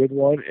good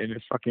one, and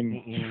it's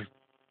fucking...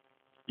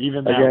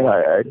 Even that again,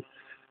 one.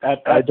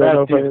 I don't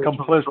know if he's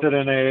complicit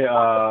in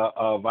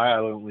a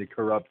violently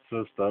corrupt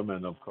system,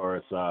 and of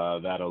course,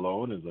 that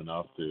alone is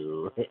enough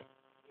to...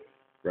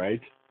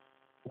 Right?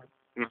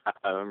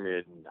 I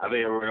mean, I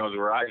think everyone knows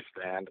where I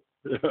stand.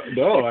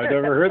 No, I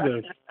never heard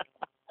this.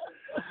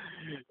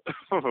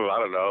 I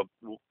don't know.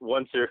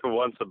 Once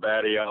a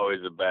baddie,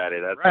 always a baddie.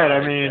 That's right.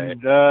 I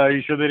mean,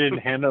 you sure they didn't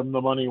hand them the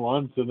money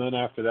once, and then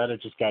after that,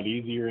 it just got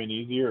easier and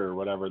easier, or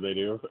whatever they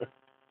do?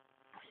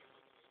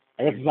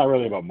 I guess it's not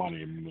really about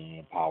money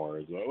and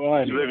power. Well,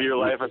 anyway. You live your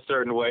life a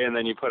certain way, and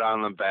then you put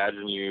on the badge,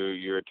 and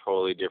you're a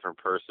totally different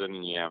person,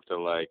 and you have to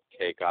like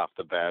take off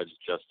the badge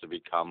just to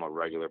become a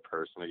regular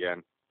person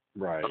again.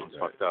 Right. Something's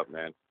fucked up,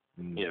 man.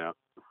 You know.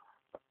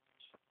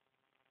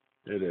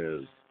 It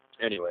is.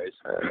 Anyways,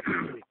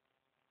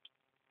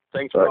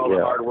 thanks for all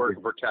the hard work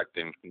of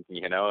protecting.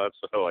 You know, that's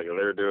like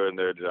they're doing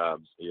their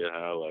jobs. You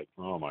know, like.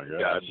 Oh my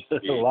God.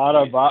 a lot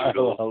of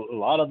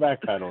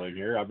backpedaling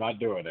here. I'm not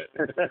doing it.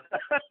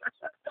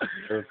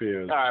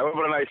 Refuse. All right, what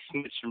about a nice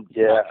snitch?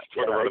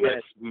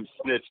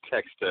 Snitch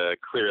text to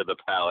clear the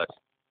palate.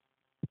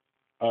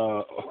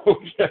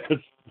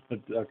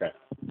 Okay.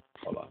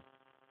 Hold on.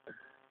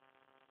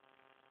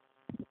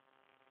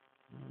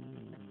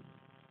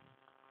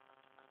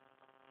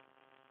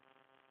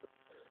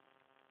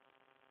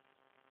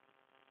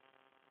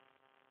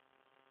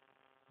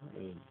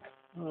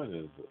 What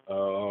is it?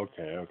 Oh,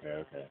 okay.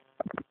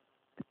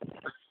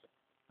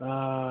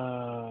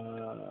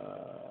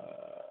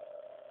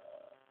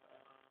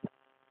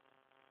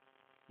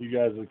 You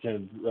guys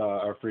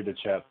are free to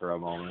chat for a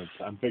moment.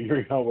 I'm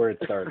figuring out where it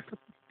starts.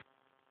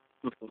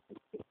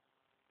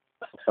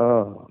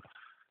 So,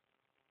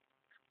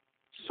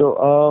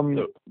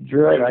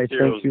 Dread, I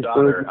thank you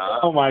for...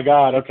 Oh my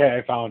God, okay,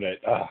 I found it.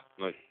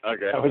 Okay.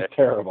 That was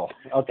terrible.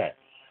 Okay.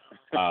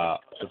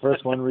 The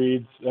first one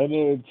reads,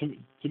 and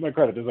to my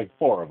credit, there's like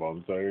 4 of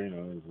them, so, you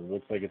know, it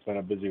looks like it's been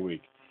a busy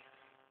week.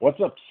 What's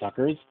up,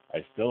 suckers?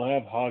 I still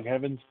have Hog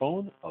Heaven's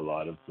phone. A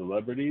lot of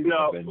celebrities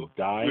have been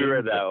dying. We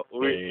read that.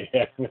 We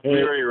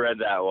already read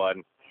that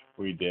one.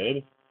 We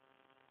did?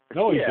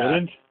 No, we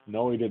didn't.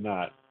 No, we did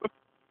not.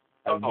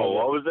 What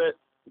was it?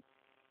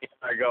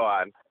 Go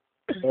on.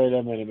 Wait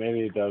a minute,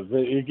 maybe it does.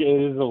 It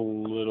is a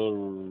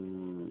little...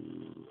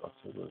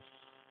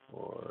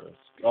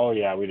 Oh,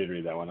 yeah, we did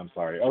read that one. I'm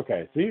sorry.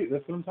 Okay, see,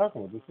 that's what I'm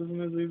talking about. This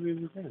isn't as easy as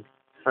you think.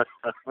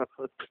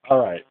 All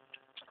right.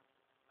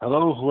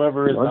 Hello,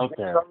 whoever is out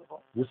there.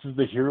 This is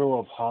the hero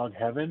of Hog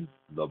Heaven,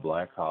 the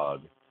Black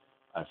Hog.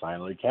 I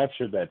finally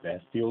captured that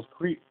nasty old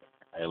creep.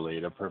 I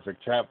laid a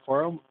perfect trap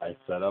for him. I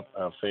set up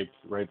a fake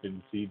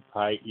ripened seed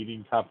pie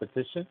eating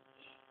competition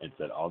and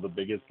said all the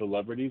biggest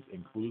celebrities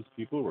and coolest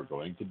people were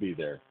going to be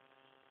there.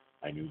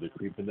 I knew the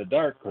creep in the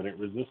dark couldn't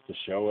resist to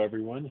show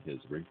everyone his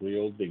wrinkly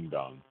old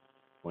ding-dong.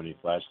 When he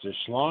flashed his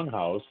schlong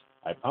house,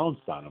 I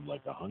pounced on him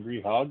like a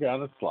hungry hog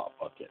on a slop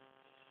bucket.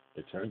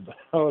 It turns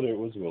out it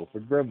was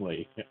Wilford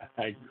Brimley.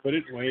 I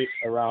couldn't wait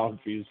around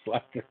for these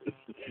slackers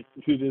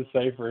to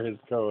decipher his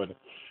code.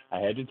 I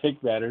had to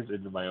take matters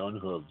into my own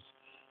hooves.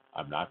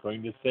 I'm not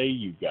going to say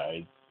you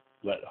guys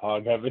let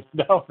Hog Heaven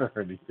down or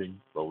anything,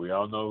 but we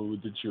all know who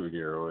the true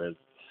hero is.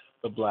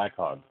 The Black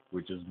Hog,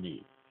 which is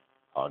me.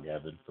 Hog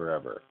Heaven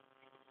forever.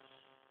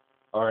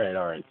 All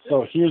right.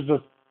 So here's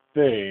the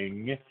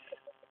thing.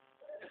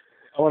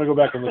 I want to go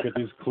back and look at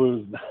these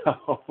clues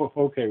now.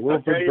 Okay,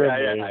 Wilford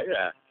Brimley.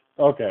 Yeah.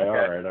 Okay,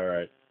 all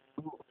right.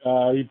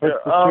 He puts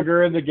the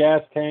sugar in the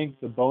gas tank,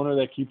 the boner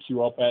that keeps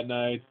you up at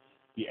night,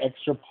 the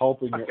extra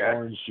pulp in your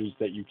orange juice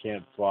that you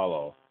can't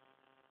swallow.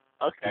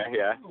 Okay,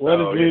 yeah. What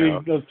is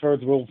leading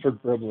towards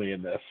Wilford Brimley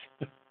in this?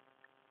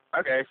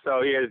 Okay,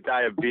 so he has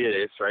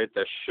diabetes, right?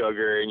 The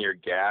sugar in your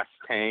gas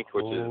tank,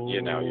 which is,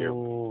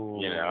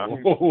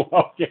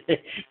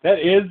 Okay, that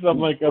is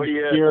some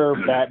obscure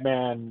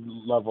Batman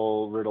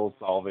level riddle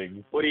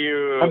solving.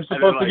 I'm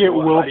supposed to get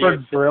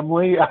Wilford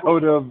Brimley out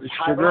of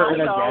sugar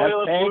in a gas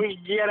tank?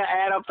 You gotta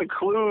add up the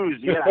clues.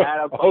 You gotta add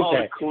up all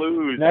the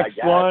clues. Next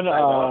one,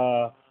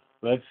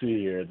 let's see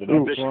here. The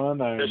next one,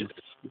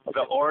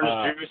 the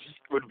orange juice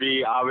would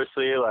be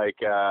obviously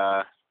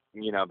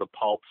the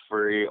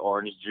pulp-free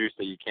orange juice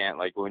that you can't,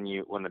 like, when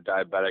a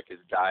diabetic is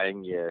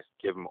dying, you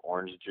give them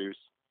orange juice.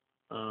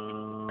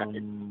 If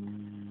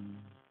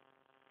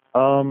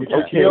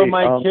you feel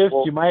my kiss,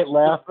 you might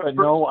laugh, but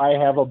no, I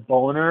have a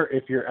boner.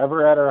 If you're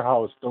ever at our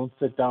house, don't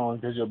sit down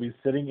because you'll be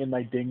sitting in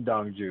my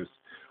ding-dong juice.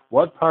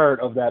 What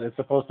part of that is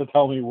supposed to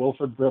tell me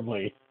Wilford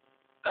Brimley?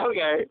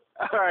 Okay.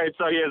 All right.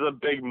 So he has a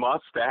big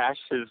mustache,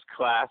 his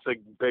classic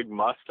big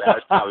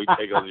mustache. How he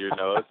tickles your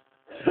nose.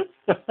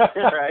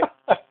 Right.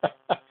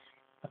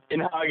 In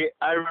Hog,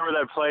 I remember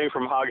that playing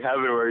from Hog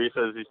Heaven where he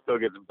says he still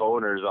gets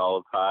boners all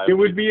the time. It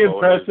would be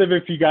impressive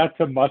if you got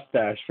to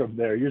mustache from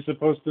there. You're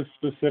supposed to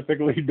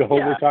specifically know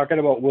we're talking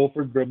about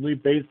Wilford Brimley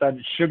based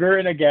on sugar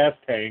in a gas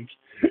tank.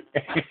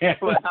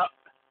 Well,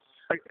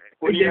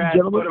 when you're at,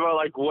 what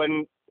about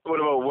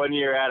 1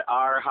 year at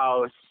Our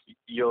House,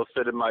 you'll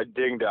sit in my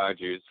ding dong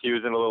juice. He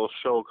was in a little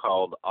show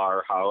called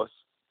Our House,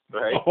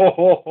 right?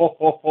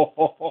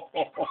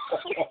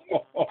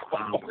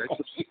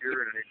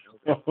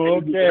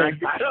 Okay.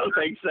 I don't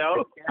think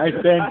so. I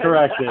stand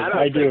corrected.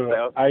 I do.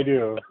 So. I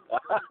do.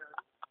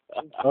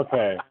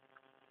 Okay.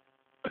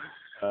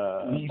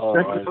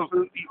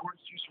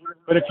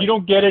 But if you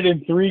don't get it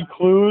in 3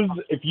 clues,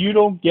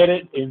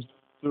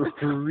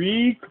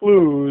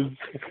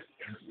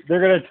 they're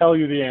going to tell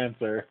you the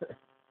answer.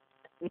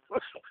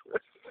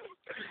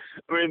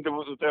 I mean, I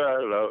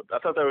don't know. I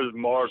thought there was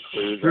more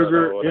clues.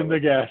 Sugar in the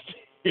gas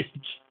tank.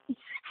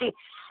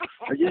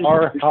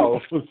 Our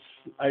House.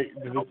 I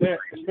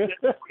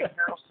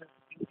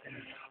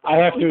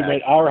have to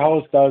admit, Our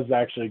House does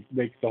actually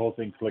make the whole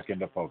thing click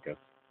into focus.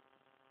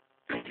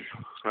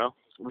 Well,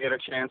 we had a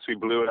chance. We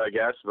blew it, I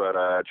guess, but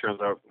it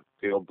turns out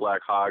the old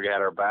Black Hog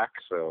had our back,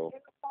 so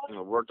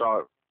it worked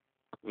out.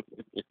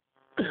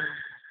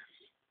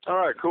 All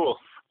right, cool.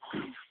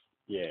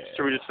 Yeah.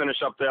 Should we just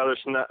finish up the other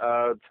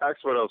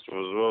text? What else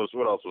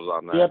was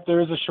on there? Yep,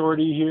 there is a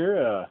shorty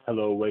here.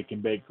 Hello, Wake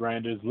and Bake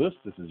Grinders List.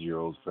 This is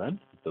your old friend,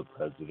 the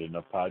president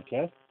of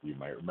podcasts. You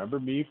might remember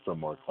me from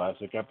more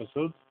classic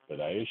episodes,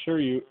 but I assure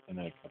you, and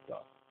then it cuts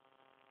off.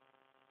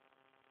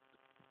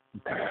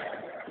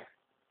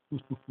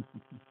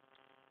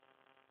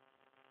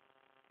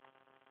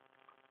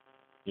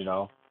 You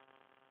know?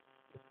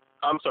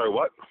 I'm sorry,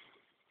 what?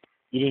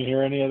 You didn't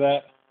hear any of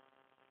that?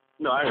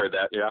 No, I heard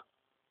that, yeah.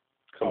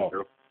 Come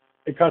through.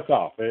 It cuts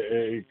off.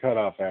 It cut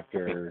off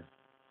after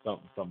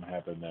something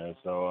happened there.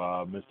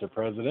 So, Mr.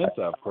 President,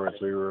 of course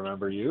we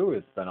remember you.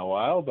 It's been a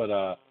while,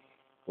 but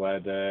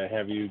glad to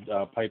have you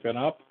piping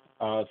up,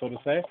 so to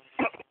say.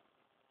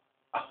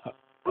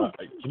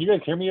 Can you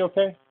guys hear me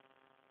okay?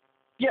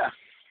 Yeah.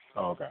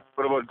 Oh, okay.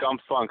 What about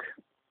Gump Funk?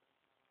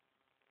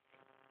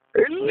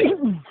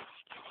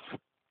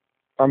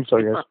 I'm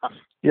sorry, guys.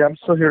 Yeah, I'm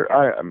still here.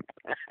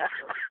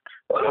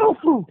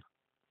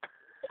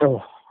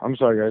 I'm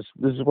sorry, guys.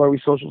 This is why we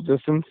social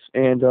distance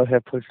and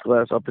have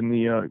plexiglass up in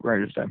the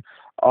grinder's den.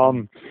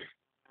 So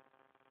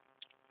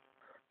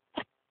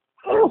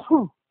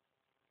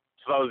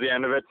that was the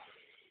end of it?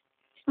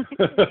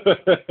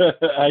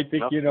 I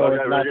think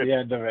it's not the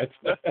end of it.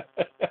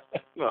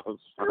 No.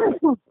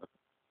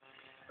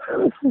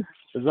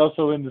 There's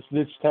also in the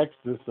snitch text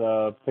this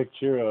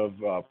picture of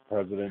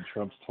President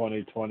Trump's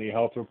 2020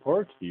 health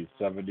report. He's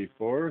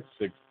 74,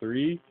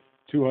 6'3",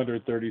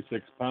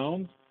 236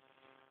 pounds,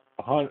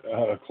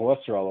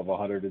 cholesterol of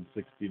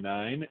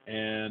 169,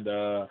 and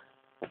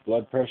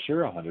blood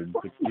pressure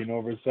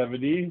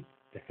 116/70.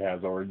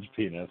 Has orange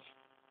penis.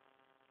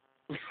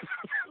 He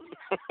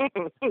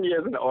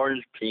has an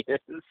orange penis.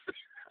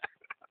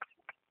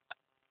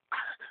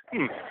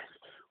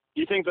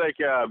 You think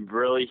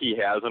really he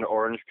has an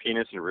orange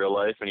penis in real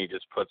life, and he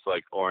just puts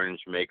orange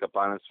makeup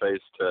on his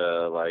face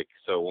to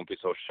so it won't be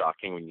so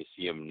shocking when you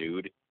see him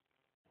nude?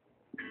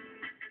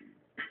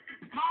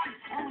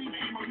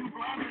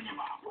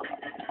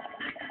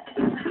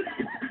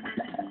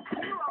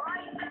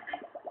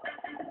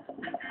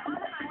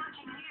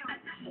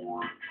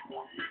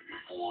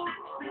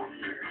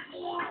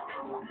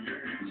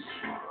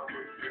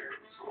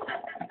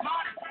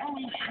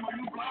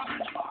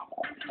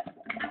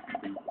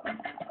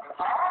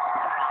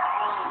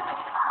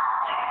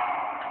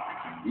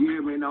 You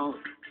hear me now?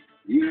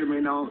 You hear me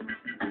now?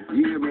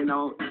 You hear me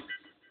now?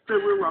 Say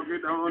we rock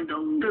it on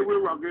down, say we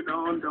rock it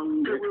on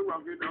down, say we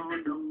rock it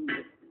on down.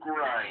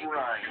 Grind,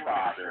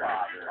 father.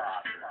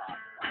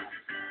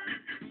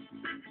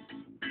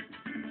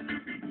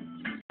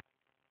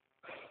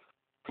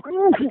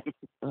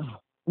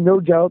 No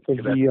doubt that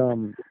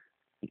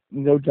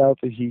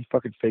he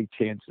fucking faked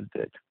Chance's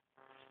dick.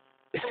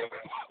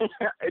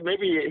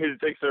 Maybe his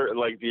dicks are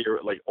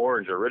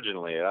orange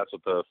originally. That's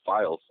what the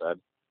file said.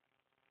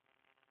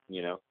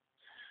 You know,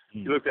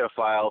 you looked at a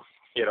file.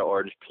 He had an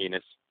orange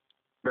penis.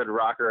 Red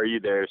Rocker, are you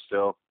there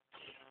still?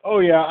 Oh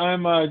yeah,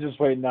 I'm just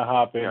waiting to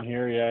hop in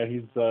here. Yeah,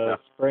 he's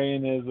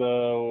spraying his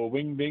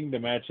wing ding to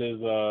match his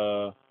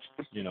the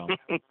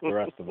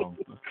rest of them.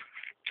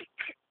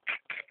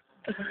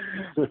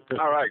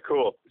 All right,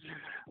 cool.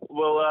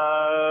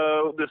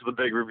 Well, this is the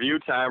big review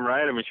time,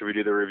 right? I mean, should we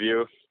do the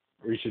review?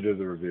 We should do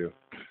the review.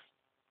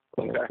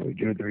 Okay. We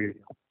do the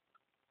review.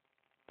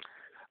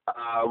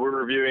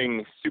 We're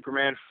reviewing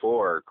Superman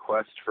 4,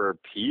 Quest for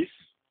Peace.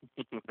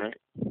 Right?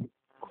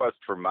 Quest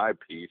for my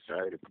peace,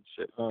 right?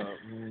 Shit.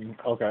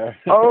 Okay.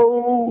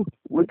 Oh,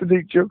 with the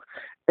big joke.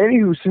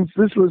 Anywho, since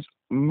this was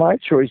my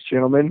choice,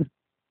 gentlemen,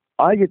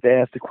 I get to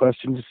ask the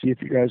question to see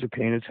if you guys are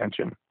paying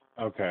attention.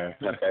 Okay.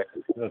 Okay.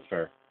 That's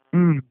fair.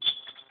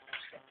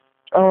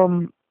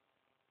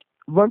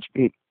 Lunch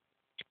meat.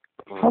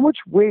 How much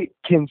weight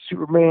can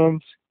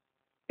Superman's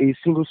a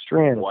single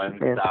strand? of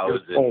Superman's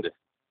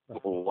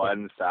hold?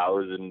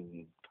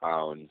 1,000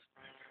 pounds.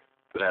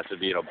 It has to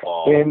be in a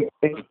ball. And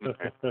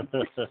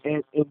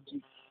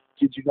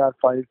did you not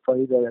find it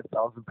funny that a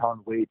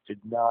 1,000-pound weight did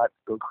not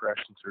go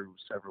crashing through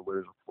several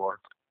layers of floor?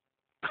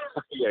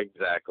 Yeah,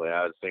 exactly.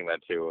 I was thinking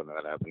that too when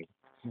that happened.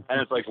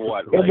 And it's like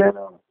what?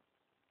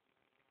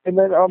 And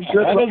Like, then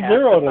Add a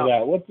zero to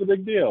that. What's the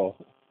big deal?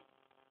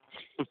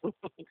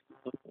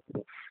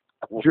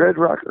 Dread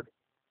Rocker.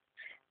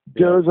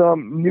 Does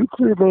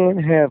Nuclear Man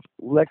have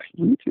Lex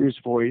Luthor's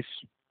voice,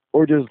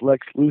 or does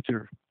Lex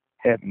Luthor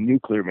have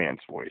Nuclear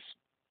Man's voice?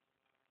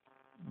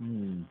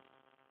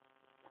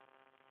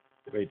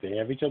 Wait, they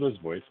have each other's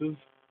voices?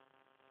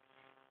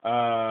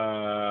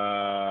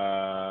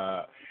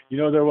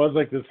 There was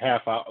like this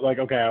half hour. Like,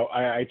 okay,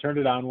 I turned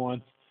it on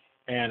once,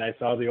 and I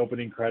saw the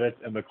opening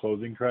credits and the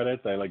closing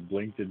credits. I like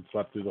blinked and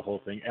slept through the whole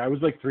thing. I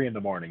was like 3 a.m,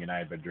 and I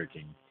had been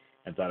drinking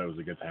and thought it was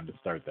a good time to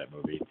start that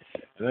movie.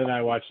 And then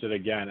I watched it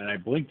again, and I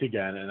blinked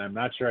again, and I'm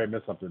not sure I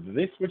missed something. Did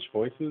they switch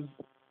voices?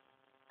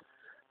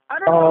 I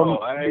don't know.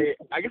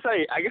 I guess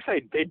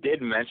they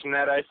did mention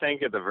that, I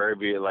think, at the very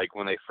beginning, like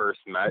when they first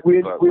met.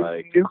 When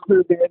like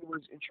Nuclear Man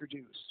was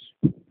introduced.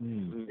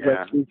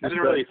 Yeah, I didn't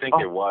really think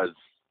it was.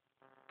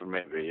 But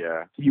maybe,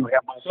 yeah.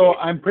 So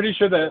I'm pretty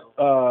sure that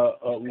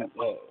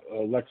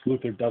Lex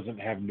Luthor doesn't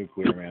have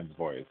Nuclear Man's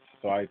voice.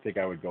 So I think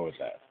I would go with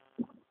that.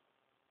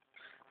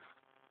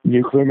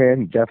 Nuclear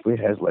Man definitely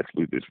has Lex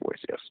Luthor's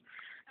voice, yes.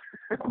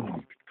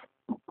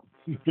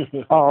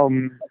 All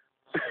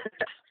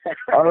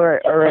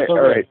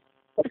right.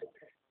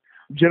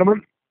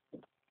 Gentlemen,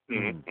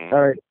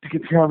 all right, to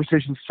get the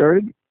conversation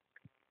started,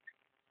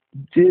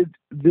 did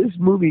this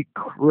movie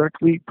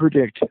correctly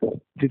predict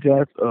the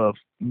death of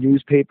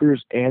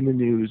newspapers and the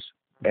news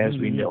as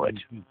we know it?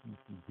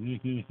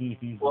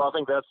 Well, I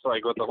think that's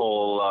like what the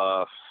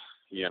whole,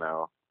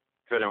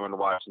 couldn't even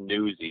watch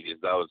Newsies.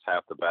 That was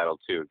half the battle,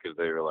 too, because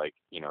they were like,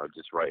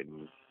 just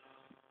writing,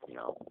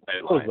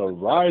 It was the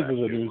rise of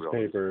the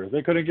newspaper.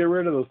 They couldn't get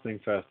rid of those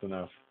things fast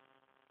enough.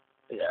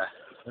 Yeah.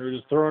 They were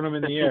just throwing them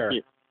in the air.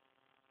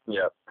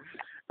 Yep.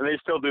 And they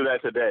still do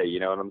that today, you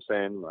know what I'm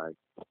saying? Like,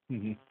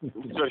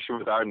 especially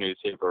with our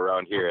newspaper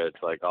around here,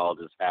 it's like all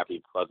just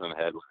happy, pleasant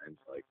headlines.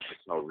 Like,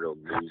 there's no real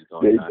news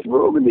going on. They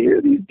throw them in the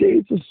air these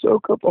days to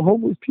soak up the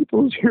homeless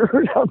people as you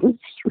heard on the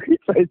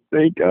streets, I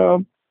think.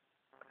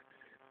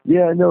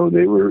 Yeah, no,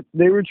 they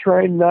were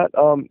trying not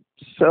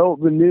sell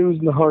the news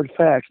and the hard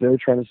facts. They were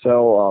trying to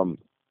sell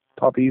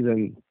puppies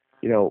and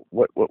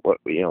what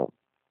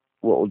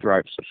will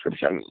drive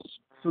subscriptions.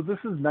 So this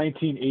is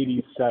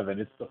 1987.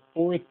 It's the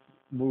 4th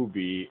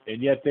movie,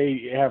 and yet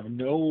they have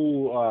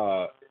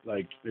no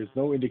there's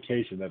no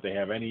indication that they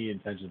have any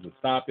intentions of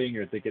stopping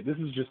or thinking. This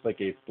is just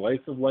like a slice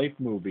of life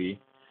movie.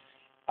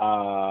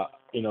 A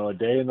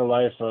day in the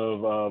life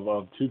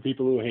of two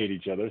people who hate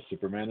each other,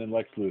 Superman and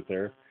Lex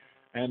Luthor.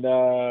 And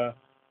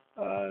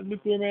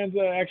Nuclear Man's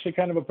actually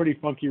kind of a pretty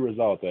funky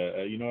result.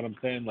 You know what I'm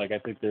saying? Like, I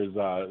think there's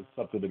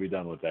something to be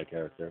done with that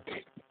character.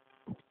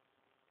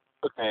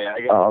 Okay,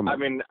 I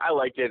mean, I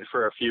liked it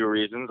for a few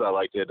reasons. I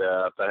liked it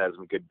that has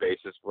some good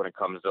basis when it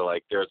comes to,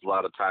 like, there's a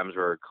lot of times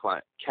where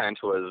Kent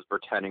was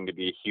pretending to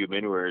be a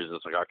human, where he's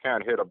just like, I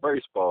can't hit a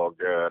baseball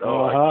good.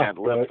 Oh, I can't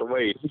lift the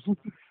weight.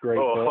 Great.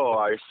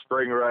 I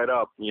spring right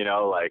up,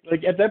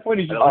 Like, at that point,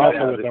 he's just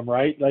messing with them,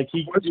 right? Like,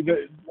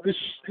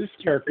 this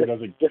character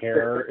doesn't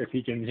care if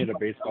he can hit a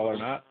baseball or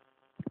not.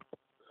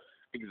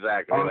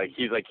 Exactly. Like,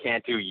 he's like,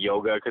 can't do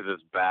yoga because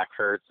his back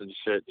hurts and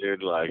shit,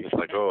 dude. Like, it's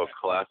like,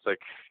 classic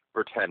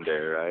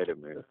pretender, right?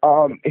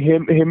 I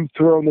mean, him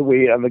throwing the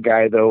weight on the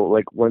guy though,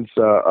 like once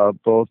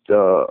both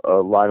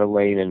Lana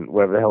Lane and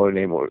whatever the hell her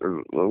name was,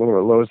 or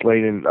Lois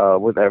Lane and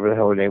whatever the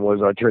hell her name was,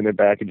 turned their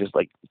back and just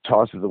like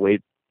tosses the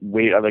weight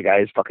on the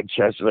guy's fucking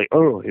chest. Like,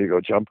 oh, here you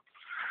go, jump.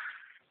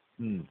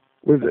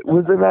 Was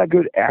it not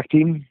good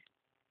acting?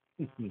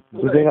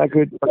 Was it not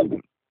good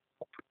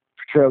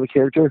portrayal of the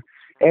character?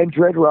 And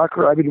Dread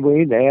Rocker, I've been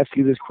waiting to ask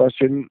you this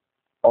question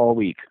all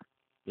week.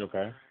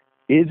 Okay.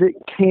 Is it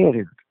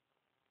canon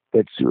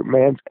that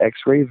Superman's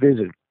X-ray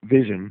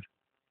vision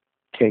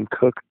can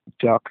cook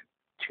duck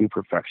to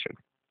perfection?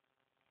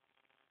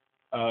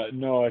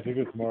 No, I think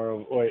it's more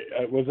of... Wait,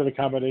 was it a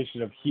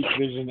combination of heat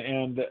vision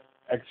and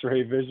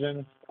X-ray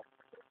vision?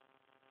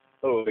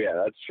 Oh, yeah,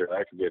 that's true.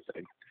 That could be a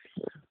thing.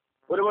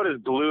 What about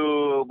his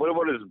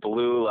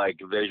blue, like,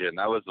 vision?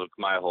 That was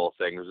my whole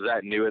thing. Was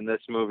that new in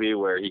this movie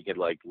where he could,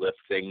 like, lift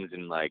things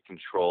and, like,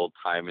 control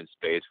time and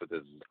space with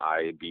his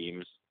eye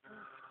beams?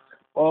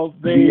 Well,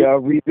 they...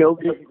 rebuild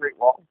the Great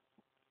Wall.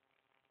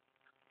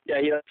 Yeah,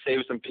 he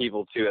saved some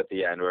people, too, at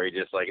the end, where he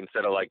just, like,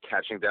 instead of, like,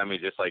 catching them, he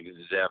just, like,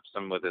 zaps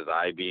them with his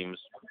eye beams.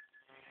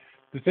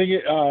 The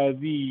thing,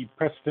 the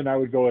precedent I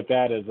would go with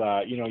that is,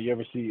 you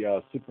ever see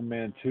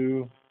Superman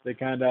 2? They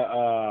kind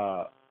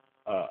of,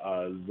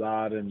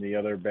 Zod and the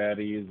other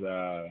baddies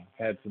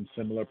had some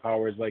similar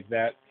powers like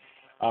that.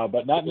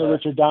 but not in the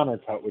Richard Donner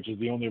cut, which is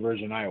the only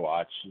version I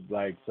watch.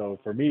 Like, so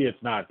for me,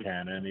 it's not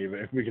canon,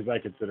 even because I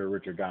consider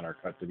Richard Donner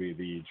cut to be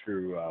the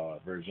true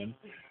version.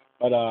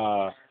 But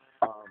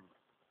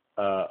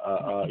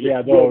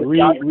yeah,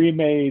 the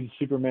remade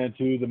Superman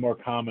 2, the more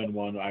common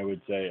one, I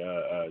would say,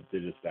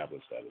 did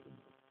establish that as a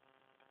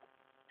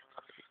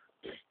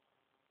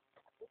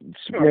movie.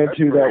 Superman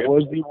 2, that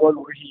was the one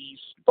where he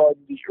spun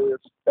the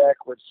Earth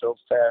backwards so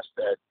fast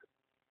that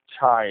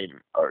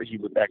he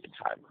went back in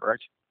time,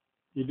 correct?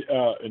 In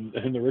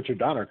the Richard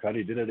Donner cut,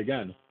 he did it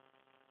again.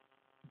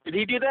 Did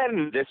he do that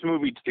in this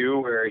movie too,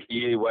 where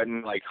he went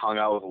and like hung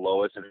out with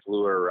Lois and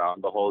flew her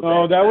around the whole day?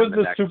 Oh, that was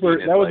the super.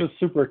 That was a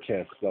super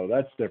kiss, though.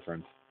 That's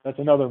different. That's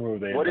another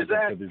movie. What is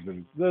that?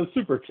 The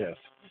super kiss.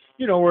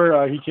 You know,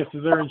 where he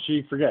kisses her and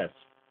she forgets.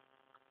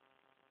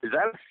 Is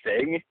that a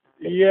thing?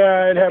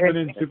 Yeah, it happened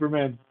in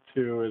Superman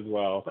 2 as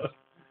well.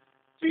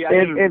 See, I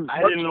didn't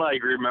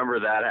like remember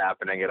that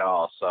happening at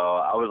all. So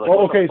I was like,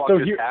 what the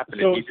fuck just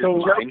happened? Did he just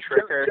mind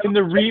trick her? In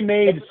the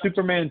remade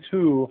Superman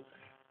 2,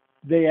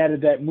 they added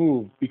that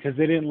move because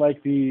they didn't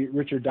like the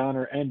Richard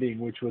Donner ending,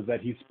 which was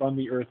that he spun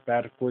the Earth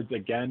backwards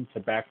again to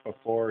back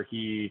before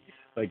he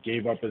like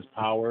gave up his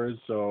powers,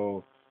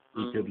 so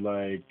he could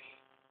like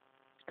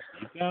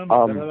eat them. Is that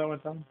how that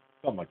went down?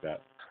 Something like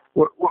that.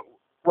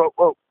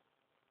 Well,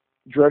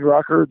 Dread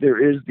Rocker, there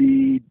is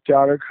the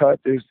Donner cut,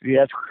 there's the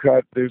theatrical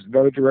cut, there's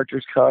another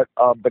director's cut,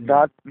 but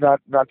not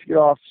to get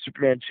off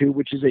Superman 2,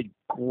 which is a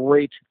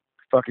great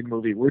fucking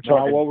movie. We're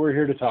talking. Well, we're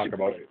here to talk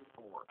about it.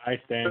 I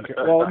stand.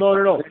 Well,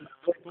 no.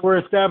 We're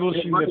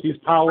establishing that these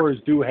powers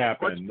do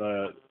happen.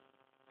 The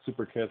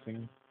super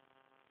kissing.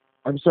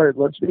 I'm sorry,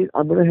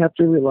 I'm going to have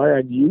to rely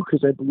on you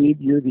because I believe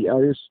you're the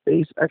outer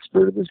space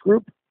expert of this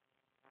group.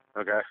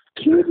 Okay.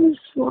 Can you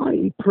fly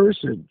a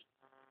person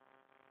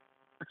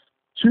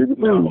to the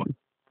moon? No.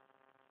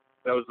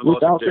 That was the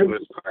most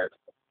ridiculous part.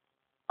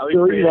 At least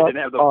they didn't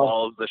have the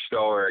balls to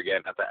show her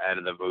again at the end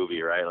of the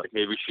movie, right? Like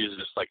maybe she's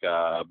just like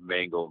a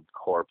mangled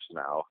corpse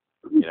now.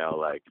 You know,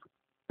 like.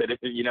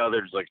 You know,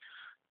 there's like,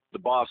 the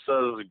boss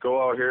says,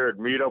 go out here and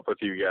meet up with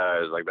you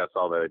guys. Like, that's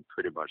all they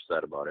pretty much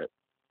said about it.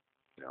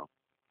 You know?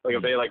 Like,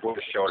 if they, like, would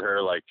have showed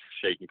her, like,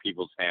 shaking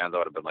people's hands, that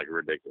would have been, like,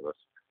 ridiculous.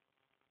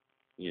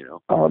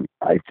 You know?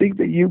 I think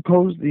that you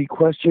posed the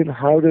question,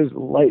 how does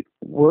light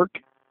work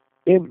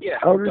in outer space? Yeah,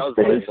 how does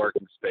light work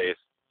in space?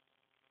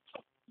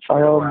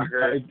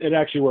 It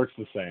actually works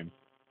the same.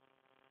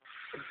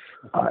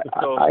 I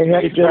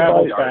have to say,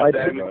 I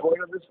think going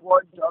to this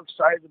one dark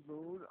side of the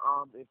moon.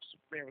 If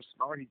Superman was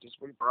smart, he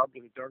just would have brought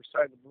him to the dark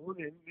side of the moon,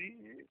 and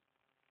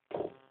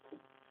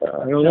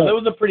I don't know. That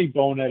was a pretty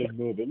boneheaded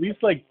move. At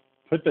least like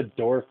put the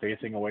door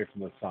facing away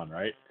from the sun,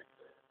 right?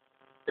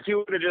 If he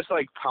would have just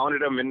like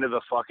pounded him into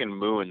the fucking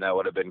moon, that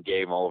would have been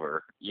game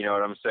over. You know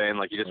what I'm saying?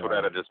 Like you just would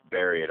have had to just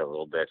bury it a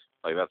little bit.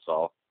 Like that's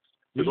all.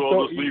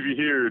 I'll just leave you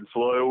here and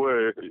fly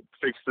away.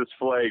 Fix this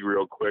flag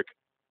real quick.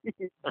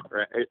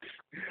 Right.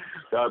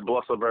 God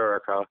bless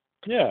America.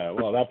 Yeah,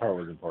 well, that part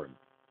was important.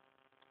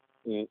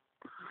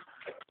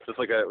 Just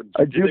like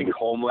do you think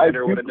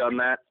Homelander would have done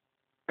that?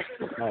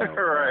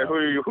 Right.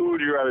 Who would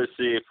you rather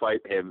see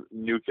fight him?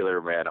 Nuclear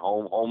Man,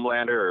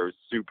 Homelander, or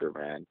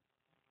Superman?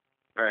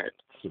 Right.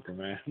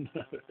 Superman.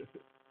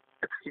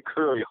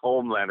 Clearly,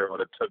 Homelander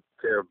would have took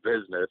care of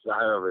business.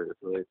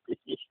 Obviously.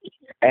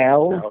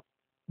 Al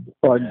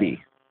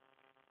Bundy.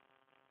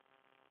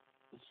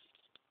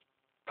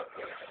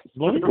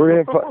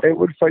 It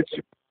would fight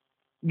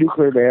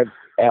Nuclear Man,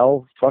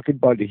 Al fucking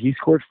Bundy. He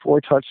scored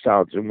 4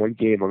 touchdowns in one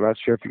game. I'm not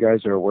sure if you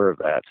guys are aware of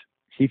that.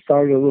 He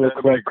founded a little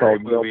club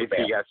called movie. If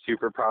he got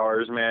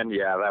superpowers, man,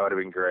 yeah, that would have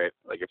been great.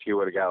 Like if he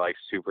would have got like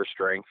super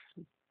strength,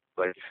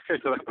 like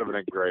that would have been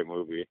a great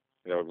movie.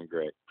 That would have been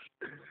great.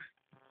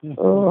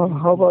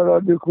 How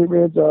about Nuclear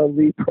Man's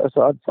lead press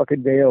on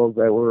fucking nails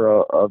that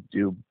were of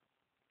doom?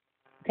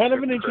 Kind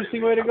of an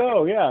interesting way to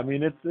go, yeah. I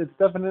mean, it's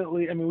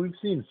definitely. I mean, we've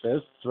seen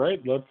fists,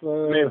 right? Let's.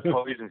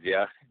 Poisons,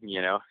 yeah.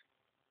 You know.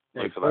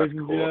 Like poisons,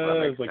 cool,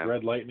 yeah. It's like sense.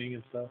 Red lightning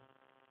and stuff.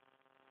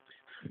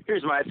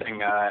 Here's my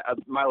thing.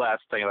 My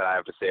last thing that I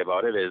have to say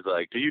about it is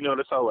like, do you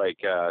notice how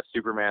like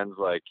Superman's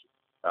like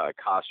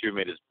costume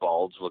made his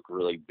bulge look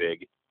really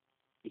big?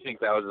 You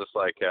think that was just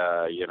like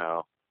you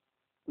know,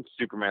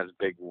 Superman's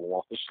big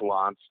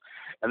schlonz,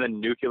 and then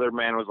Nuclear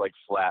Man was like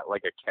flat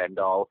like a Ken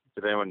doll.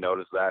 Did anyone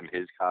notice that in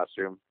his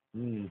costume?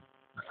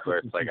 Where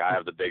it's like I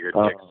have the bigger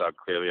dick, so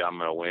clearly I'm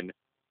gonna win.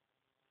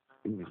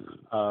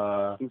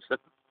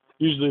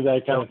 Usually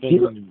that kind of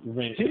thing.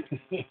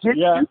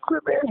 Yeah.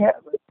 Nuclear Man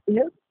have a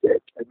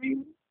dick? I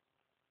mean,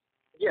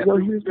 yeah,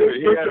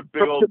 he had a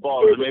big old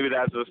balls. Maybe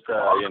that's just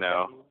you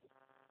know.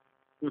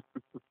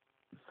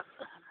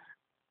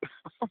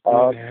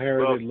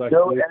 Inherited Lex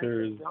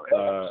Luthor's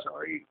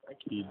sorry, I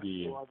can't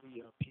go on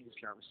the penis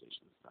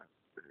conversation this time.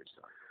 Very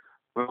sorry.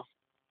 Well,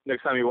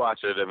 next time you watch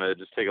it, I mean,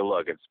 just take a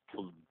look. It's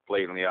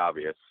blatantly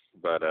obvious,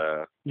 but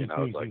you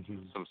know, it's like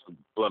some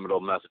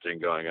subliminal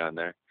messaging going on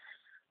there.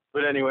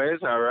 But anyways,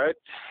 all right.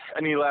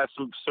 Any last?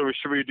 So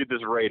should we do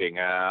this rating?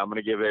 I'm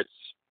gonna give it,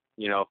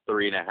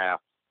 3.5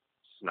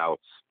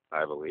 snouts,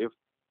 I believe.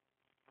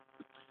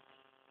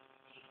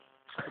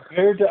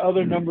 Compared to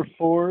other number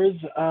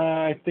 4s,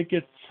 I think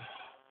it's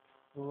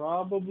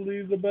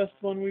probably the best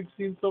one we've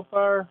seen so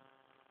far.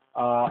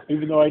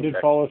 Even though I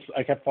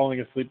kept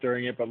falling asleep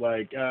during it, but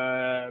like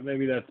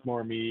maybe that's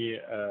more me.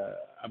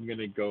 I'm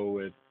gonna go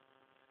with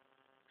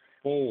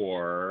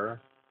 4.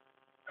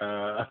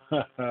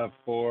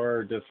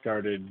 4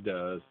 discarded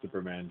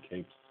Superman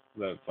capes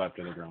that slapped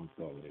in the ground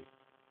slowly.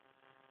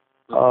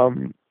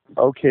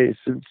 Okay,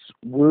 since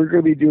we're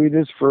gonna be doing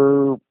this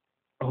for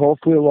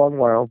hopefully a long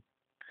while,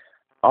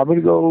 I'm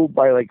gonna go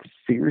by like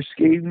figure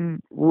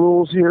skating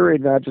rules here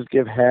and not just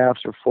give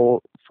halves or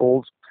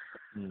fulls.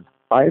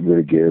 I'm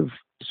gonna give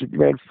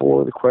Superman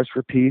 4: The Quest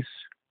for Peace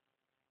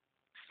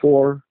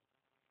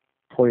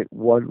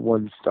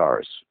 4.11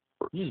 stars.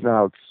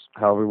 Snouts,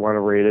 however we want to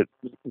rate it.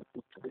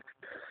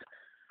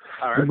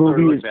 All right, so we're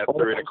looking at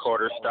 3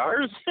 1/4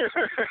 stars.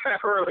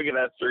 We're looking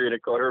at 3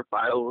 1/4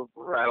 final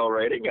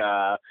rating.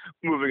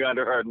 Moving on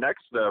to our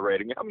next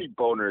rating. How many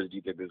boners do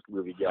you think this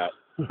movie got?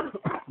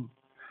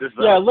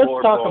 Yeah, let's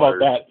talk about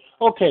that.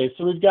 Okay,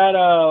 so we've got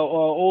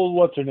old,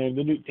 what's her name?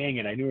 Dang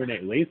it, I knew her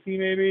name. Lacey,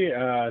 maybe?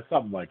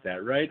 Something like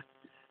that, right?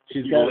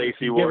 She's got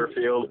Lacey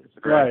Warfield.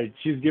 Right,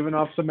 she's giving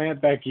off some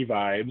Aunt Becky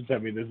vibes. I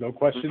mean, there's no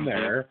question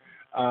there.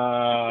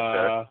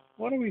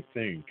 What do we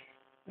think?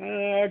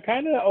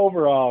 Kind of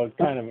overall,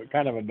 kind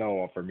of a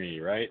no for me,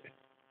 right?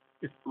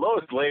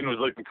 Lois Lane was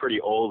looking pretty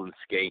old and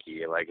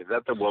skanky. Like, is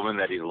that the woman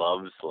that he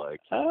loves?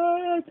 Like,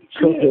 When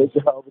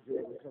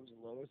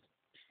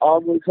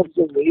it comes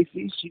to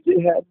Lacey, she did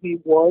have me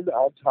one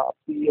on top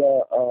the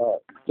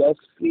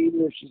desk scene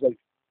where she's like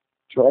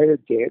trying to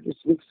dance. It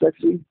looks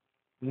sexy.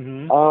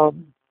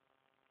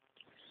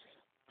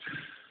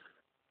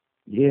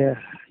 Yeah,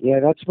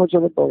 not too much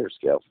on the boner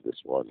scale for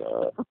this one.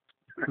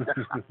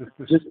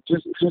 just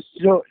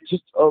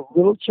a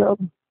little chub,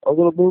 a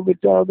little movement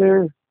down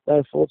there. Not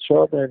a full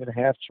chub, not even a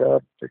half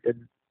chub.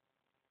 Freaking.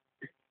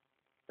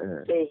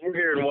 So we're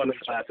hearing one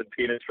flaccid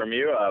penis from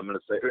you. I'm going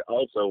to say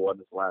also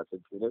one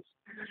flaccid penis.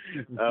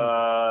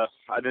 I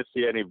didn't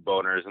see any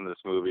boners in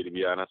this movie, to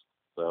be honest.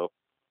 So,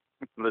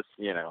 let's,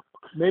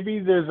 Maybe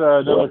there's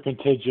another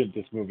contingent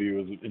this movie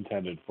was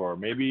intended for.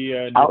 Maybe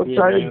outside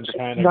Nuclear Man's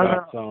kind of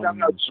got some...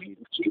 No,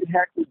 Gene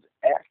Hackman's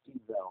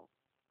acting, though,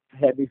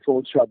 had me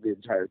full chub the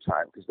entire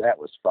time, because that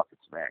was fucking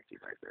some acting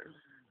right there.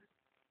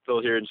 Still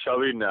hearing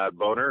chubby, not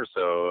boner.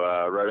 So,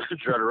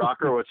 Dread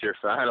Rocker, what's your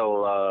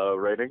final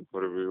rating?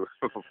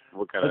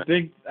 What kind of?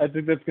 I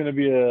think that's going to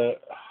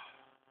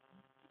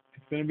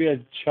be a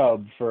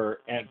chub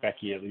for Aunt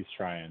Becky, at least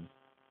trying.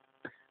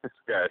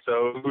 Okay,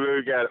 so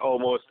we got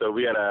almost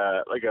we got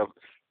a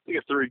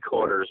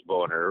 3/4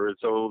 boner.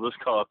 So we'll just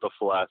call it the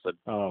flaccid.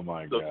 Oh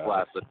my god. The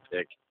flaccid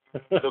pick.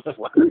 The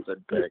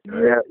flaccid pick.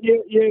 Right?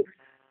 Yeah.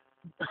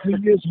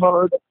 It is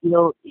hard,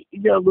 you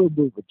got a little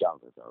movement down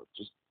there though.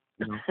 Just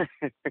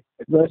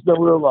let us know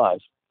we're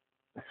alive.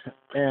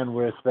 And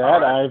with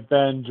that, I've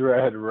been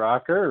Dread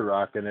Rocker,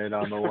 rocking it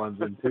on the 1s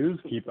and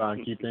 2s. Keep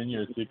on keeping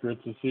your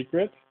secrets a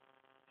secret.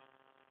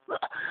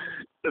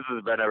 This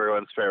has been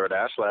everyone's favorite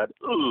Ashlad,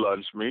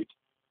 Lunch Meat.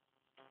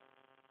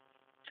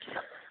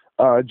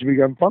 Jimmy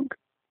Gun Funk.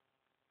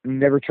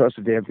 Never trust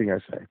a damn thing I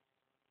say.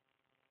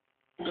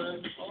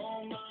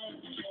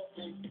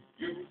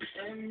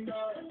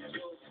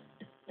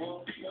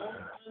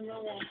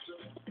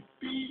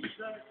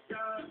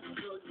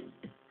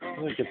 I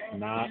think it's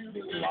not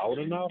loud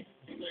enough.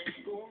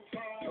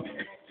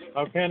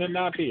 How can it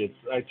not be?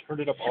 I turned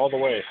it up all the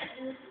way.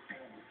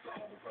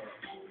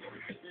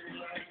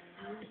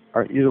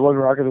 Aren't you the one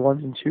rocking the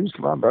 1s and 2s?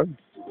 Come on, bro.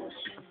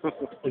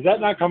 Is that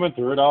not coming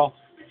through at all?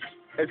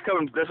 It's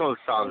coming. This one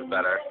sounds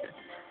better.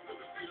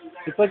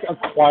 It's like a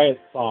quiet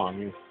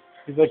song.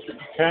 It's like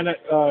kind of,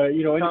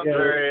 sounds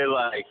very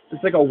like.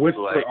 It's like a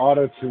whisper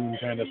auto-tune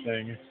kind of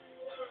thing.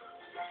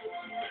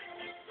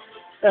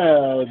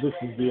 This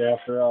is the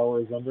After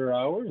Hours Under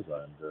Hours.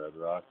 I'm Dread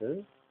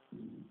Rocker.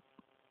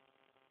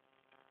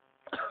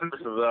 This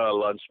is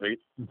Lunch Meat.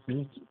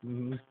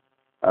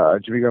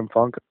 Jimmy Gun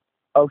Funk.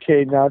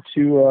 Okay, not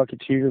to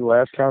continue the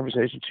last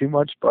conversation too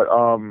much, but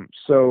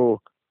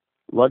so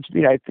Lunch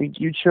Meat, I think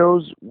you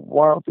chose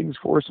Wild Things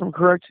Foursome,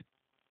 correct?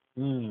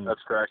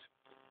 That's correct.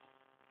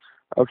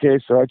 Okay,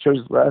 so I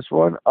chose the last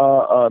one.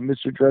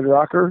 Mr. Dread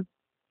Rocker.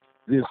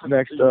 This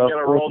next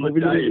fourth movie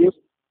to you.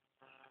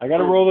 I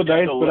gotta roll the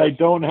dice, but I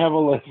don't have a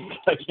list.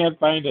 I can't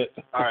find it.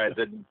 All right,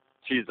 then,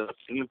 Jesus,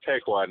 you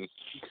pick one.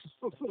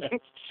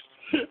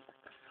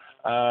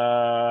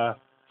 I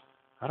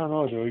don't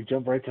know. Do we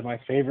jump right to my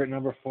favorite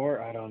number 4?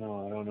 I don't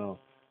know.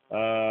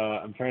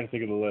 I'm trying to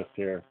think of the list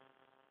here.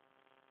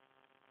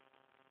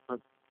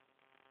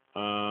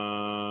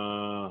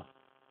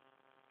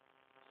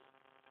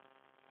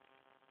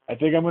 I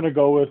think I'm gonna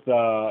go with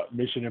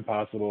Mission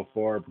Impossible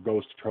 4: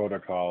 Ghost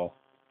Protocol.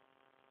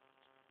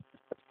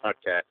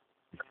 Okay.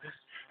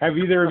 Have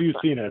either of you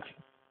seen it?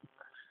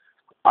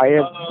 I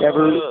have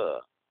never.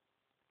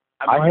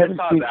 I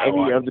haven't seen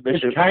any of the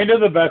missions. It's kind of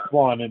the best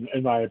one,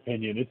 in my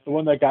opinion. It's the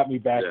one that got me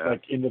back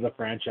into the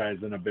franchise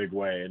in a big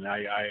way, and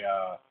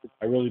I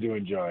really do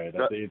enjoy it.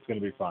 It's going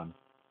to be fun.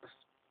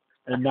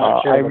 And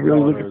not share I'm the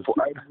really boners.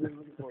 looking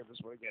forward to this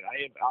one again.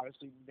 I have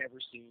honestly never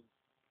seen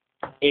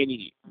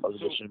any of the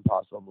Mission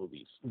Impossible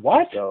movies.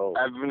 What? So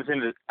I haven't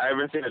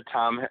seen a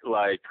Tom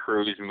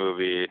Cruise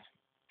movie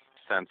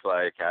since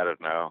like I don't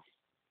know,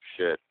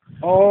 shit.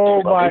 Oh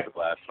What my! was the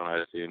last one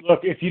I've seen? Look,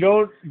 if you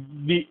don't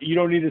need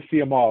to see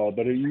them all,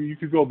 but you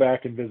could go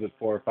back and visit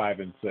 4, 5,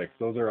 and 6.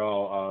 Those are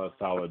all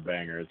solid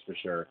bangers for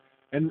sure.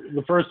 And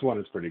the first one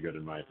is pretty good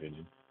in my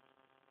opinion.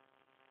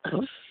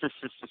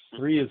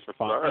 3 is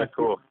fun. All right,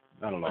 cool.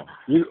 I don't know.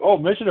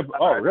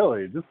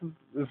 Really? This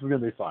is gonna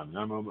be fun.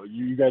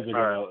 You guys are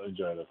gonna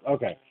enjoy this.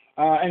 Okay.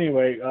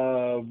 Anyway,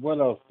 what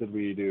else did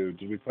we do?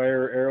 Did we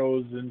fire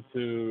arrows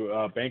into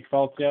bank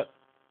vaults yet?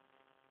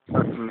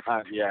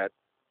 Not yet.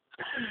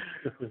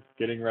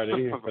 Getting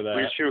ready for that.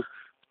 We shoot.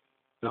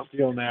 The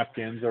steel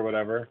napkins or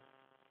whatever.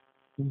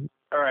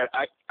 All right,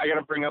 I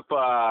gotta bring up.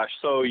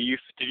 So did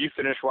you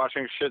finish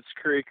watching Schitt's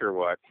Creek or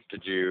what?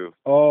 Did you?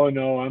 Oh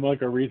no, I'm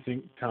like a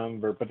recent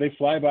convert, but they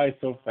fly by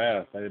so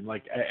fast. I'm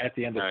like at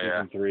the end of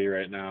season 3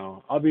 right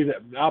now. I'll probably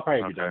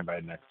be done by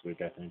next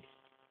week. I think.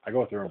 I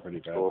go through them pretty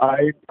fast. Cool.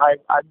 I'm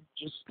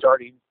just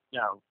starting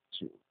now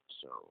too.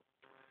 So.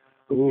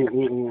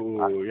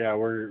 Ooh, yeah,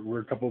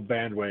 we're a couple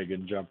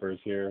bandwagon jumpers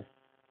here.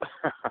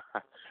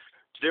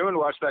 Did anyone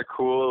watch that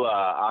cool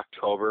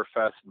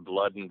Oktoberfest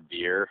Blood and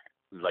Beer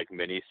like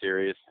mini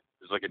series?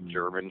 It's like a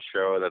German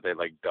show that they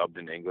like dubbed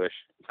in English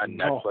on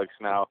Netflix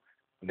now.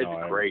 It's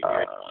great.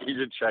 You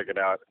should check it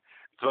out.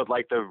 So it's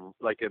like the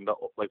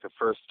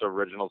first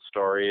original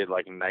story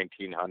like in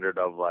 1900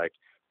 of like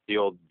the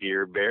old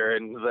beer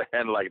barons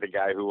and like the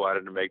guy who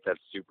wanted to make that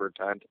super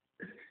tent.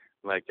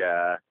 Like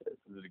this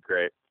is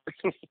great.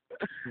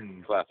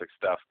 Classic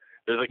stuff.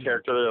 There's a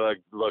character that like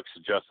looks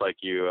just like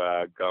you,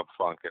 Gump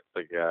Funk. It's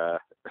like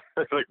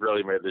it's like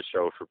really made this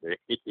show for me.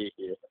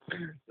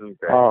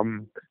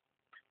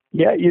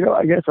 Yeah,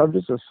 I guess I'm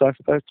just a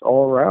suspect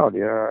all around.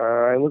 Yeah,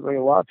 I look like a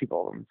lot of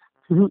people.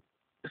 What?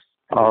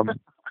 I'm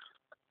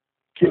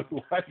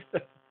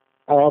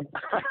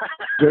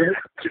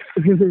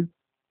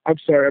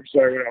sorry,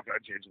 we're not gonna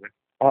change it.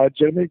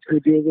 Gentlemen,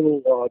 could we do a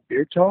little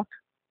beer talk?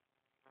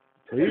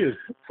 Please.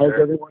 How's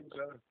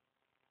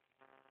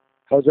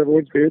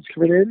everyone's beards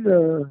coming in?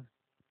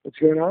 What's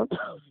going on?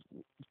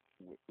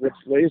 What's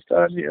latest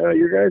on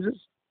your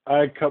guys's?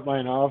 I cut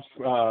mine off.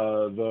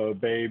 The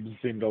babes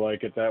seem to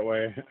like it that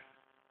way.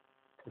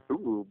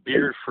 Ooh,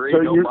 beard free, So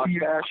no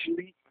mustache.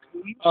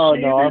 Oh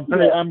no, I'm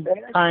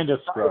kind of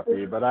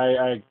scruffy, but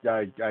I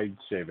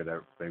shave it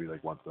maybe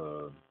like once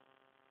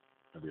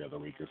every other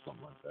week or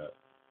something like that.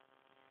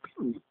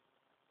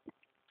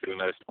 Get a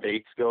nice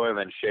base going,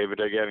 then shave it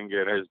again and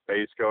get his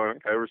base going.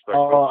 I respect.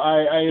 Oh,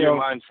 I you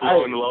mind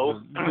slow and low?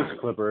 Just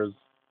clippers,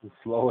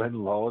 slow and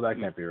low. That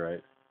can't be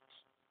right.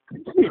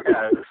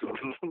 Yeah,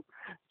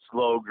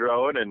 slow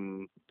growing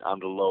and on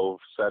the low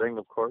setting,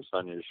 of course,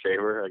 on your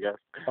shaver, I guess.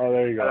 Oh,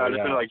 there you go. I'm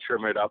just gonna like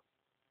trim it up.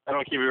 I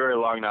don't keep it very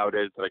long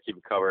nowadays, but I keep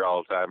it covered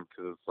all the time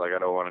because it's like I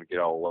don't want to get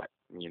all wet.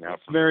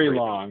 It's very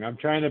long. I'm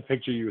trying to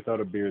picture you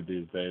without a beard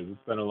these days.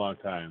 It's been a long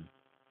time.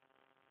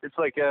 It's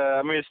like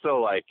it's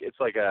still like it's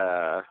like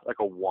a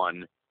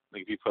 1.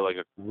 Like if you put like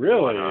a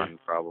really 1 on,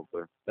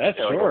 probably. That's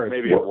Like short.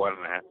 maybe a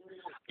 1.5.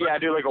 Yeah, I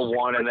do like a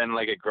 1, and then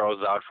like it grows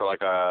out for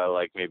like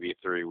maybe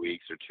 3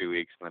 weeks or 2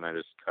 weeks, and then I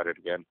just cut it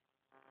again.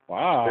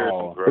 Wow. There's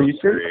some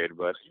growth period,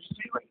 but you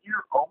see, like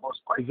you're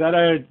almost like. Is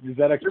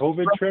that a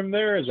COVID trim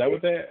there? Is that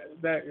what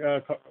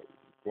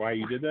why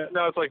you did that?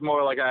 No, it's like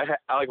more like I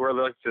like wear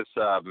like this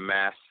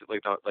mask,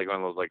 like one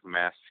of those like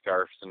mask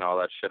scarves and all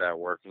that shit at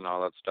work and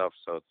all that stuff.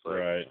 So it's like,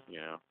 right.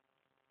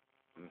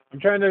 I'm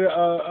trying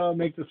to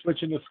make the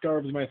switch into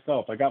scarves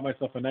myself. I got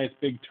myself a nice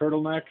big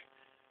turtleneck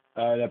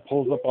that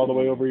pulls up all the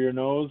way over your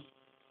nose.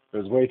 It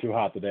was way too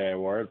hot the day I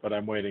wore it, but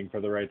I'm waiting for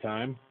the right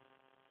time.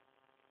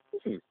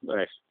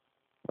 Nice.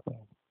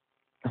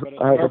 I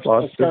have a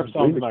boss sounds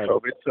with nice.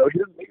 COVID, so he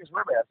doesn't make us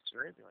wear masks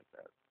or anything like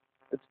that.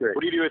 That's great.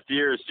 What do you do with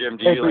yours, Jim?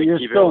 Do Hey, you but like you're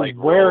keep still it like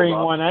wearing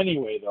rolled up? one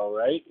anyway, though,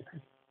 right?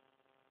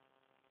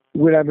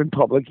 When I'm in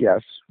public,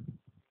 yes.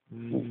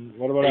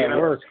 What about at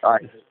work?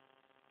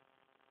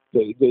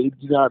 They do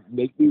not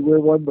make me wear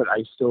one, but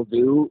I still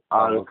do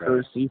out of okay.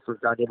 courtesy for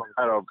goddamn.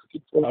 I don't.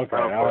 Okay, I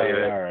don't all believe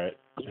it. right.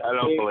 I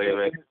don't believe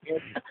it.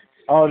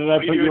 Oh, did I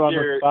What do put you do you with on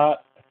the your-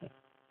 spot?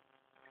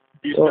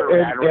 Do you Well,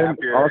 saran wrap and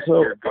your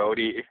also- your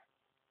goatee?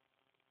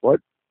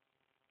 What?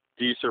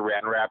 Do you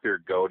saran wrap your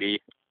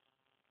goatee?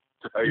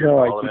 Oh, you're No,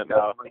 calling I it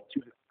now.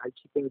 keep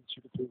that in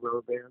 2 to 3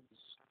 rubber bands.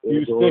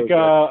 You stick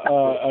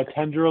a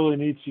tendril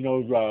in each,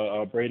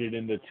 braid it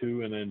into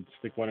 2, and then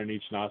stick one in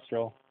each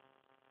nostril.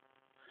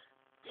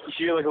 You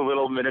should get like a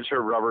little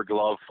miniature rubber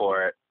glove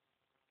for it.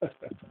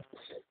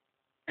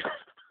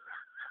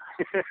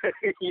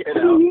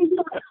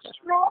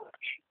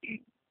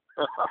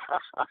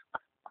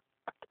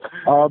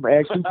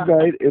 Actually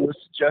tonight it was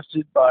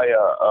suggested by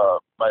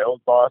my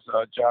old boss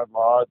John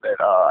Law that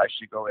I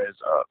should go as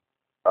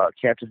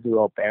Captain Blue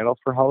Albano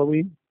for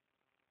Halloween.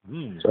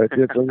 So I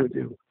think that's what I'm gonna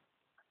do.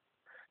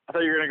 I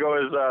thought you were gonna go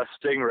as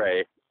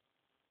Stingray.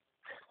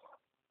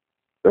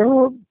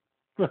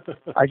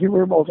 I can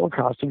wear multiple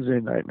costumes in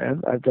a night,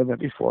 man. I've done that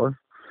before.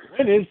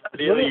 When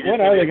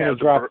are they going to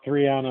drop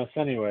 3 on us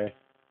anyway?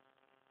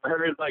 I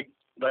heard like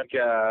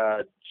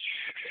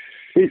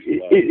It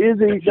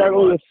is not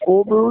only a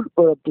full moon,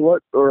 but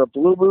a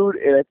blue moon,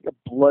 and I think a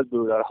blood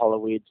moon on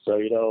Halloween. So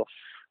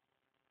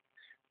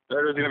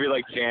there's going to be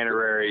like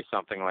January,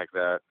 something like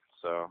that.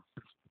 So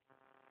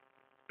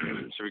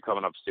should be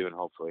coming up soon,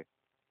 hopefully.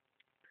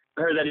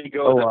 I heard that he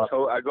goes.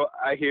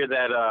 I hear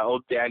that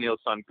old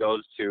Daniel's son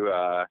goes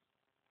to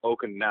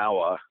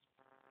Okinawa.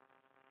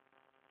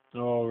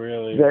 Oh,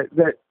 really?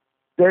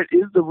 That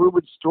is the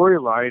rumored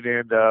storyline,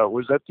 and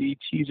was that the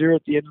teaser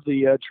at the end of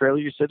the trailer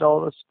you sent all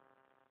of us?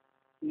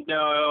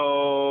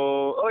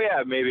 No. Oh,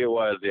 yeah, maybe it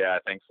was. Yeah, I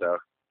think so.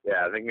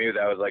 Yeah, I think maybe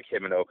that was like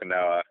him in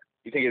Okinawa.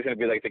 You think it's going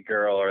to be like the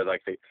girl or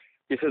like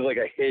this is like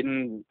a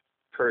hidden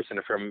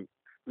person from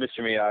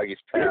Mr.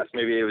 Miyagi's past.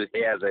 Maybe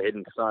he has a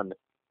hidden son.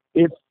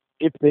 If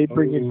they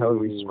bring in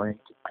Hilary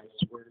Swank, I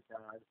swear to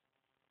God,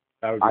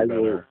 that would be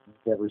better. Will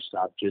never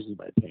stop jizzing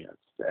my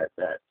pants.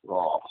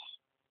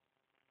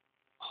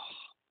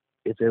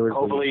 If there was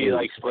hopefully he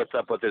like splits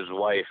up with his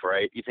wife,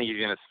 right? You think he's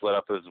gonna split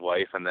up with his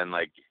wife and then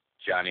like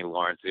Johnny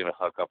Lawrence is gonna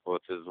hook up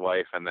with his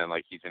wife and then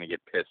like he's gonna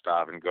get pissed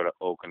off and go to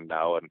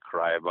Okinawa and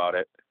cry about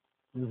it?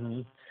 I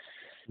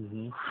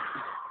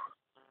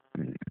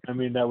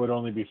mean, that would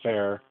only be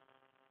fair.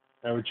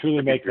 That would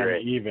truly make them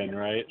even,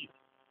 right?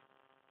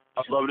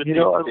 I'd love to see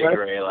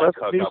Stingray like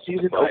hook up with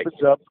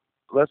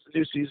unless the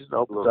new season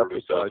opens up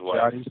with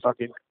Johnny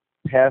fucking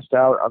passed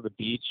out on the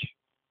beach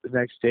the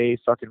next day,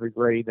 fucking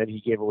regretting that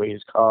he gave away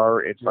his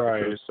car and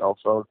fucking his cell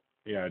phone.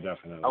 Yeah,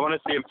 definitely. I want to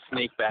see him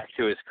sneak back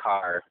to his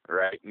car,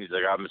 right? And he's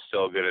like, I'm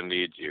still going to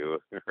need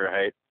you,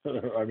 right?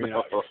 I mean,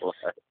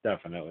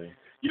 definitely.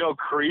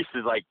 Crease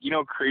is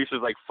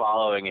like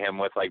following him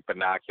with like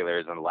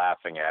binoculars and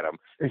laughing at him.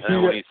 And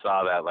then when he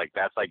saw that, like,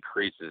 that's like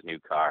Crease's new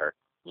car,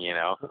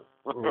 Right.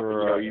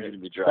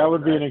 That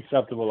would be an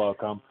acceptable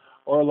outcome.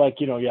 Or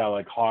like,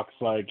 like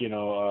Hawk's like,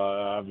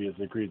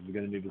 obviously Crease is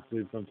going to need to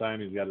sleep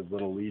sometime. He's got his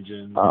little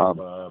legion of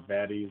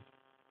baddies.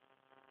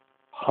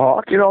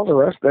 Hawk and all the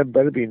rest of them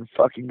better be in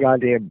fucking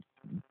goddamn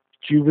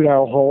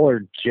juvenile hall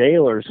or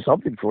jail or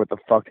something for what the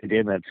fuck they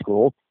did in that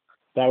school.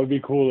 That would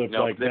be cool if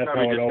like that's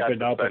how it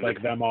opened up with like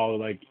them all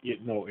like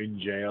in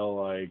jail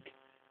like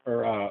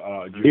or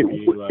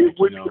juvie, it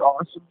would be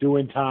awesome.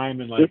 Doing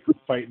time and like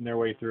fighting their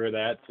way through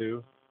that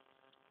too.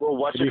 Well,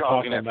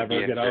 What's-Your-Call's gonna have to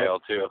be in jail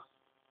too.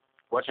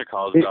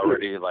 What's-Your-Call's is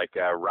already like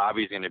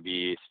Robbie's gonna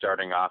be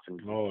starting off in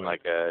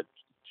like a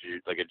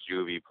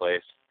juvie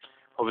place.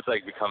 Hope it's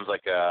like becomes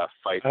like a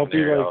fight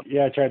scenario.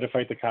 Tried to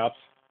fight the cops.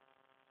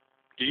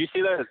 Did you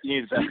see that?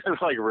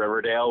 That's like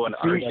Riverdale when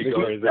Archie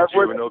goes to the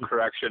juvenile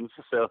correction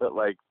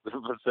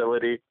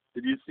facility.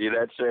 Did you see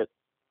that shit?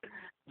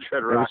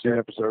 Never seen an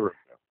episode.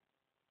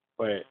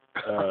 Wait.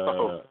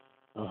 So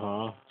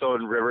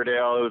in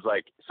Riverdale, it was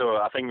like,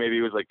 I think maybe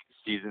it was like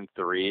season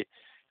 3.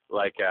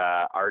 Like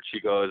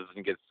Archie goes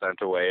and gets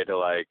sent away to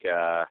like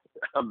a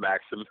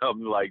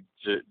maximum like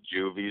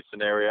juvie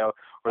scenario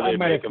where they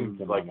make him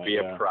like be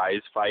a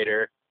prize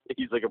fighter.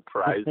 He's like a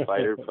prize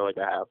fighter for like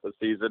a half a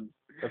season.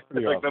 It's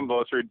like the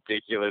most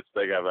ridiculous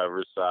thing I've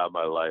ever saw in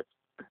my life.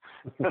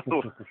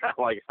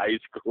 Like high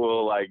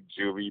school like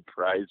juvie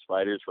prize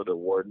fighters for the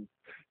warden.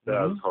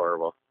 That was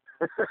horrible.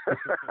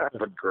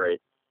 But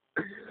great.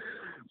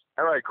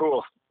 All right,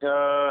 cool.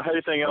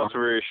 Anything else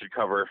we should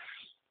cover?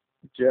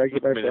 Did I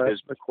get my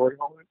blast in the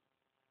cornhole?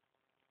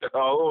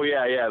 Oh,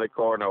 yeah, the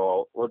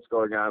cornhole. What's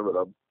going on with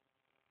them?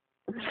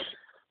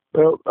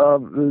 Well,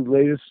 the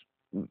latest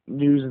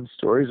news and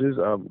stories is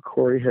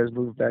Corey has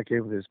moved back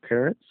in with his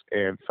parents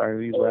and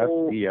finally left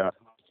the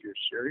you're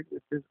sharing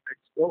with his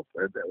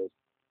ex-girlfriend. That was,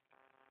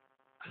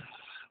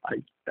 I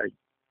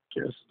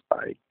guess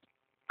I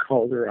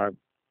called her on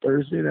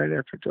Thursday night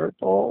after dark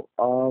ball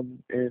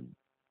and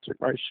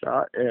took my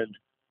shot, and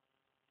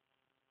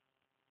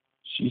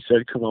she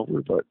said come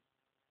over, but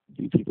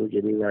the people who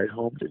gave me a ride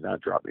home did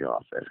not drop me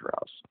off at her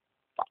house.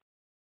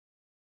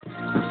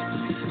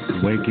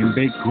 Wake and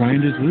Bake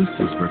Grinders List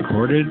is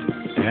recorded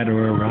at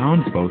or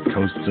around both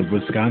coasts of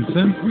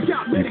Wisconsin.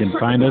 You can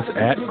find us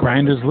at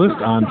Grinders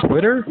List on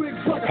Twitter,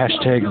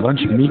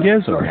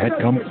 #LunchMigas or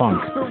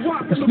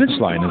HeadComeFunk. The snitch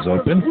line is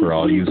open for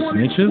all you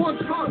snitches.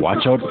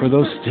 Watch out for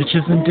those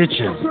stitches and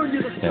ditches.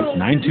 That's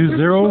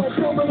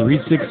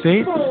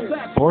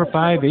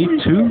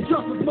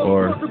 920-368-4582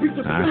 or,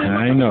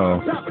 I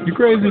know, you're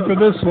crazy for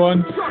this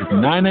one,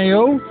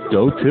 9AO,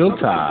 Do Till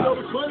Top.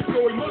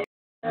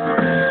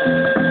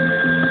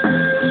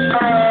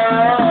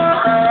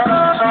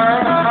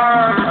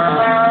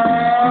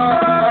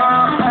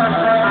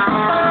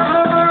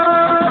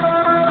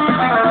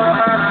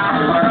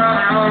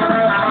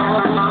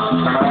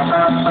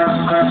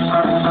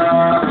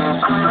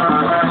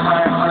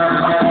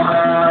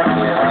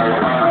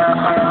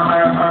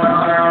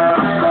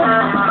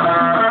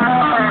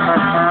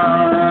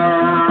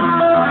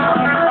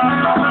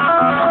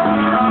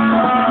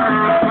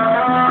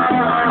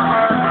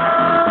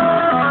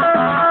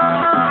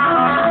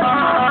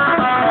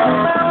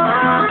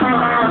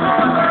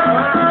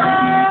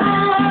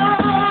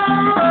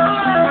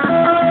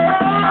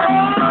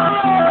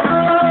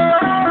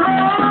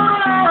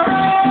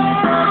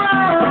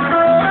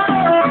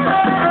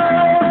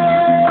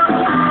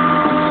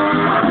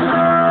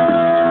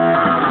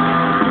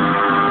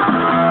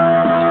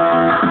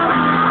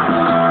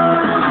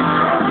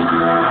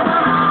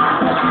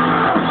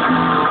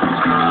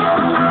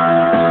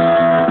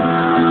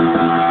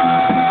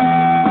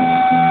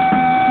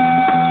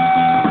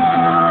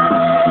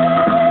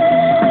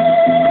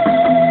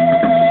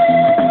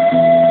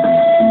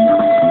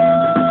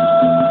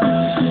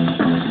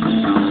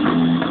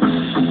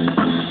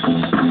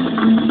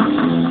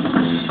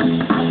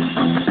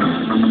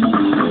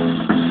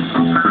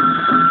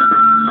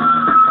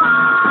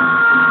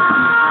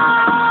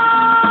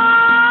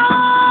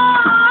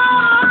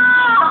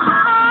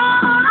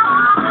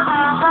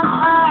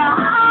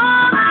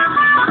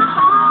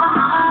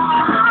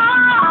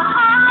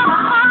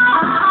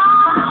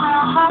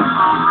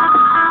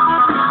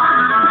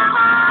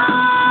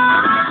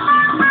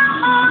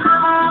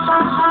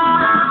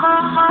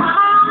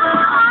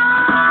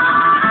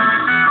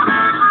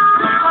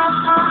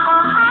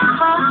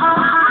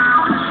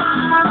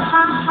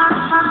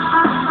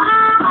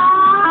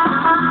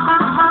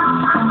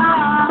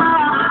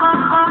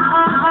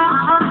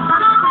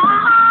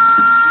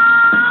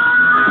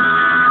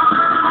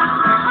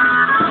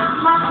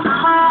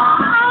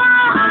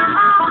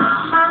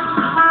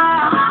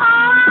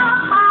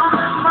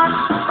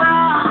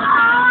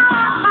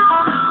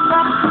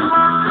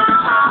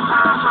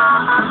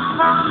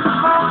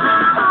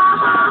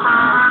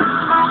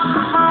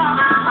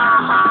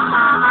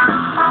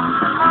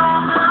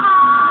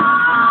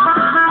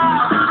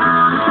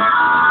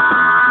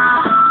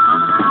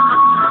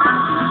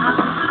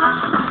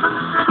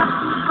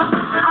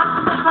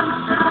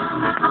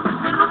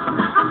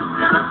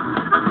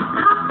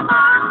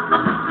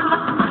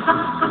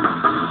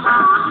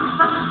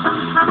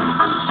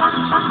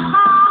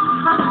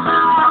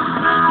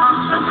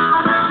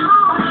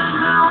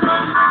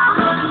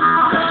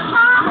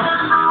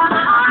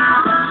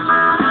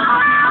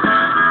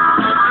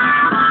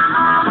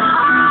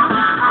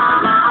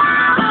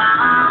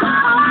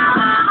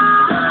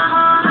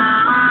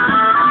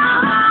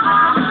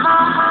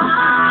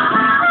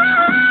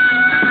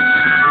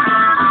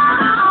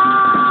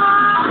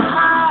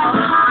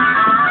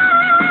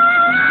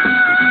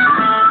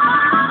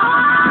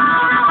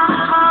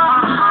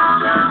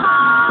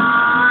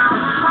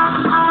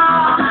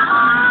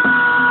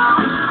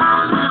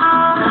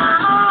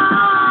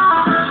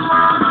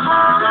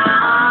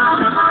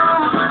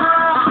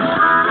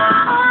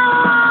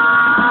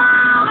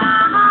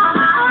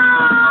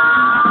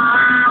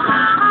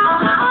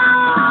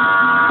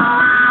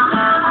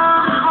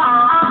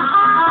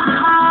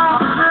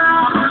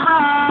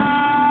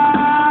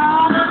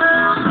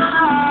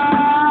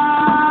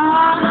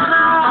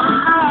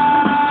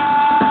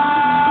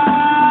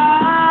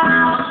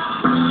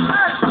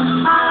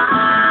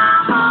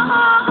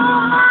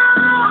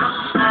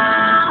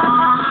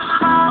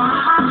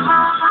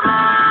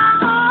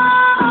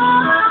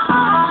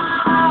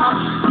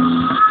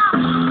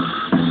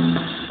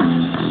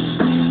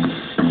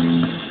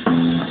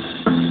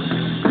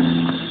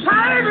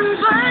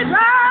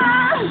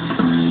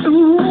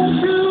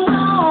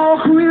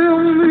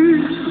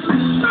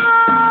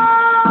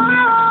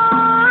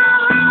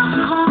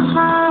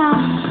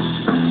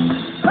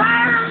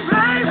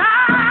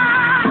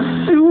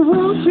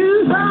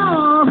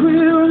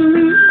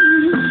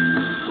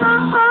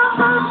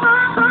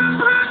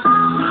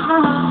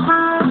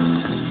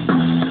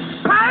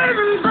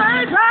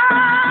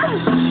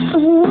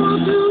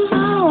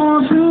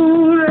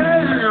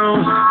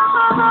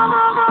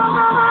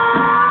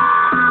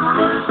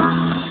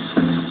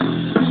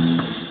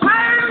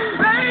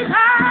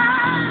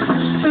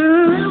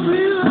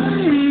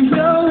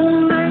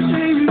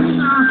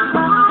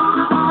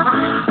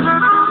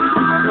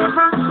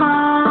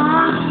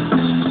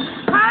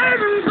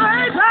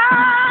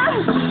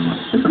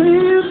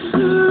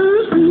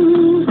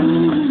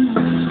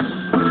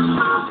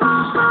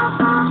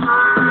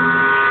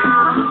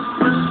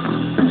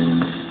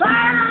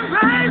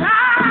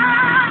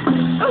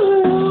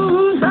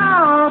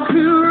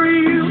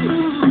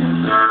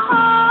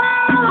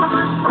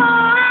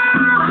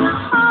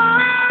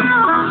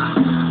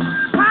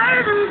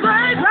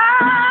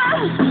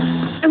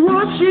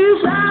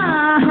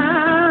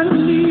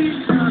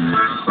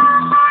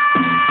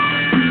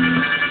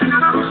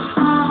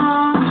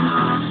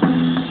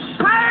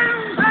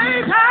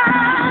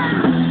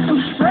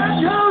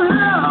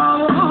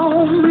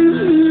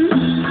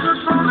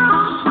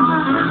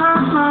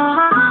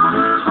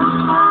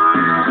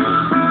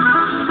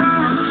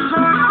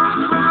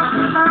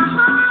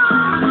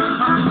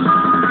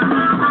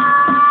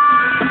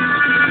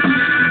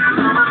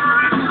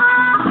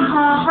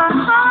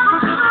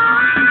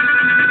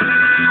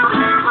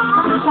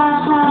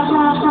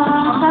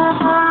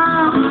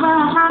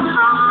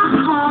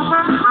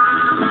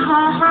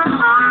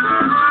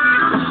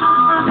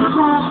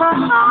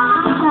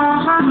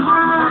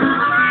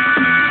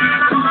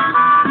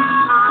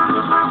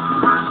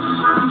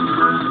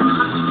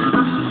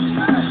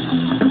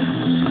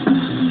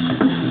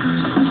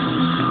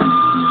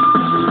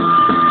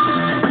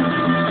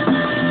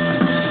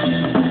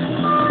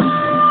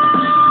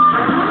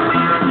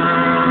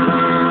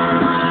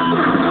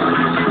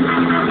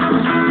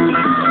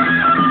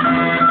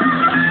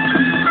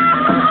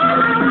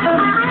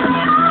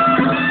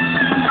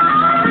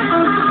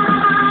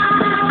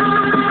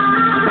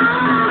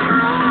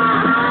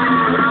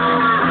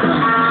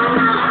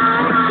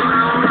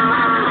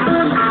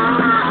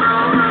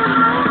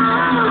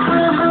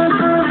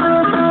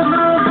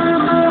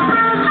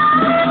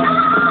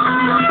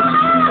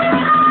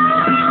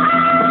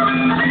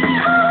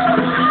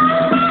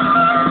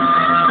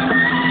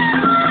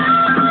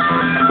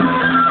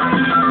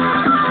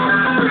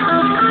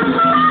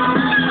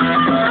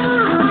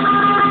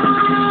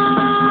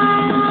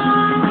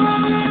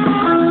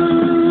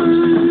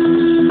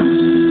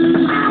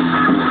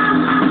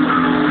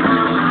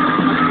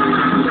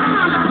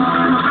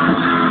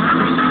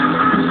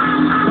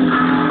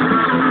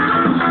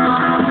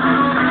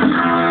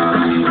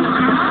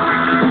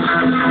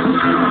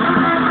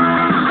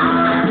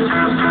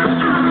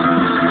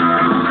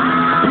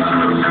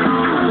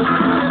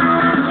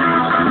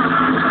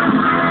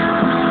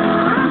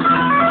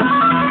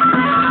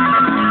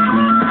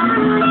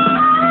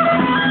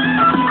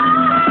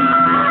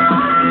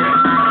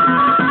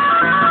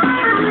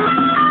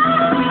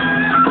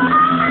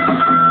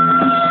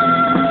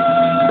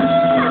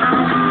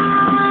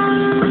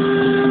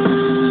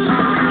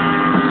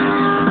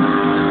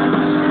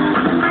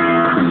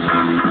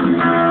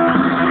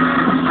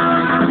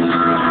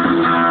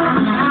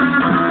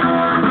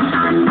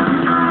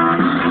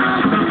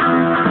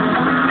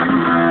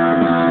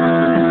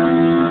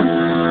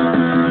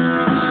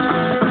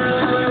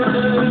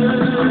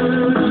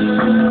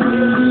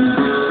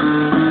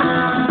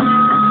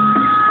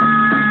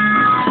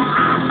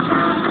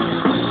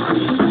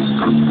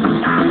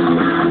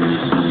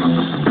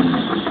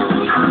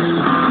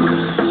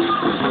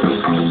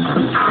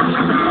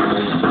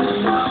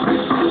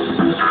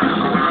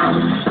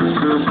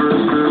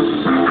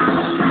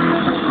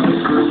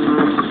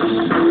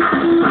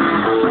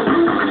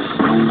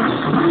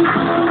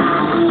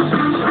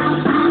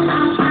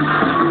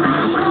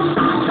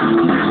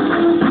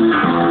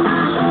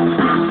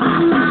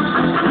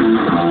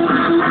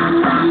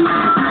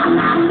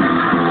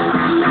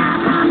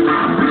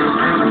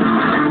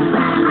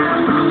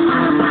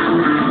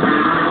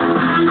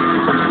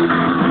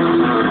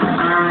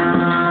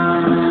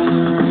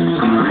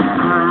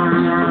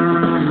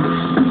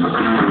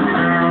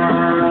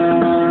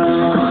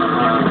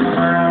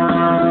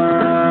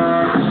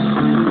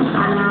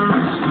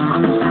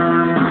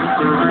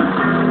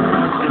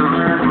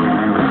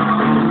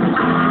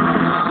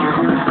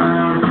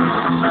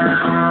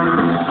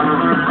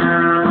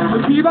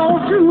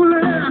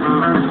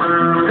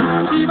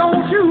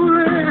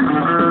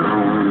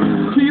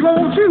 Keep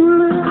on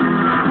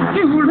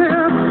shooting,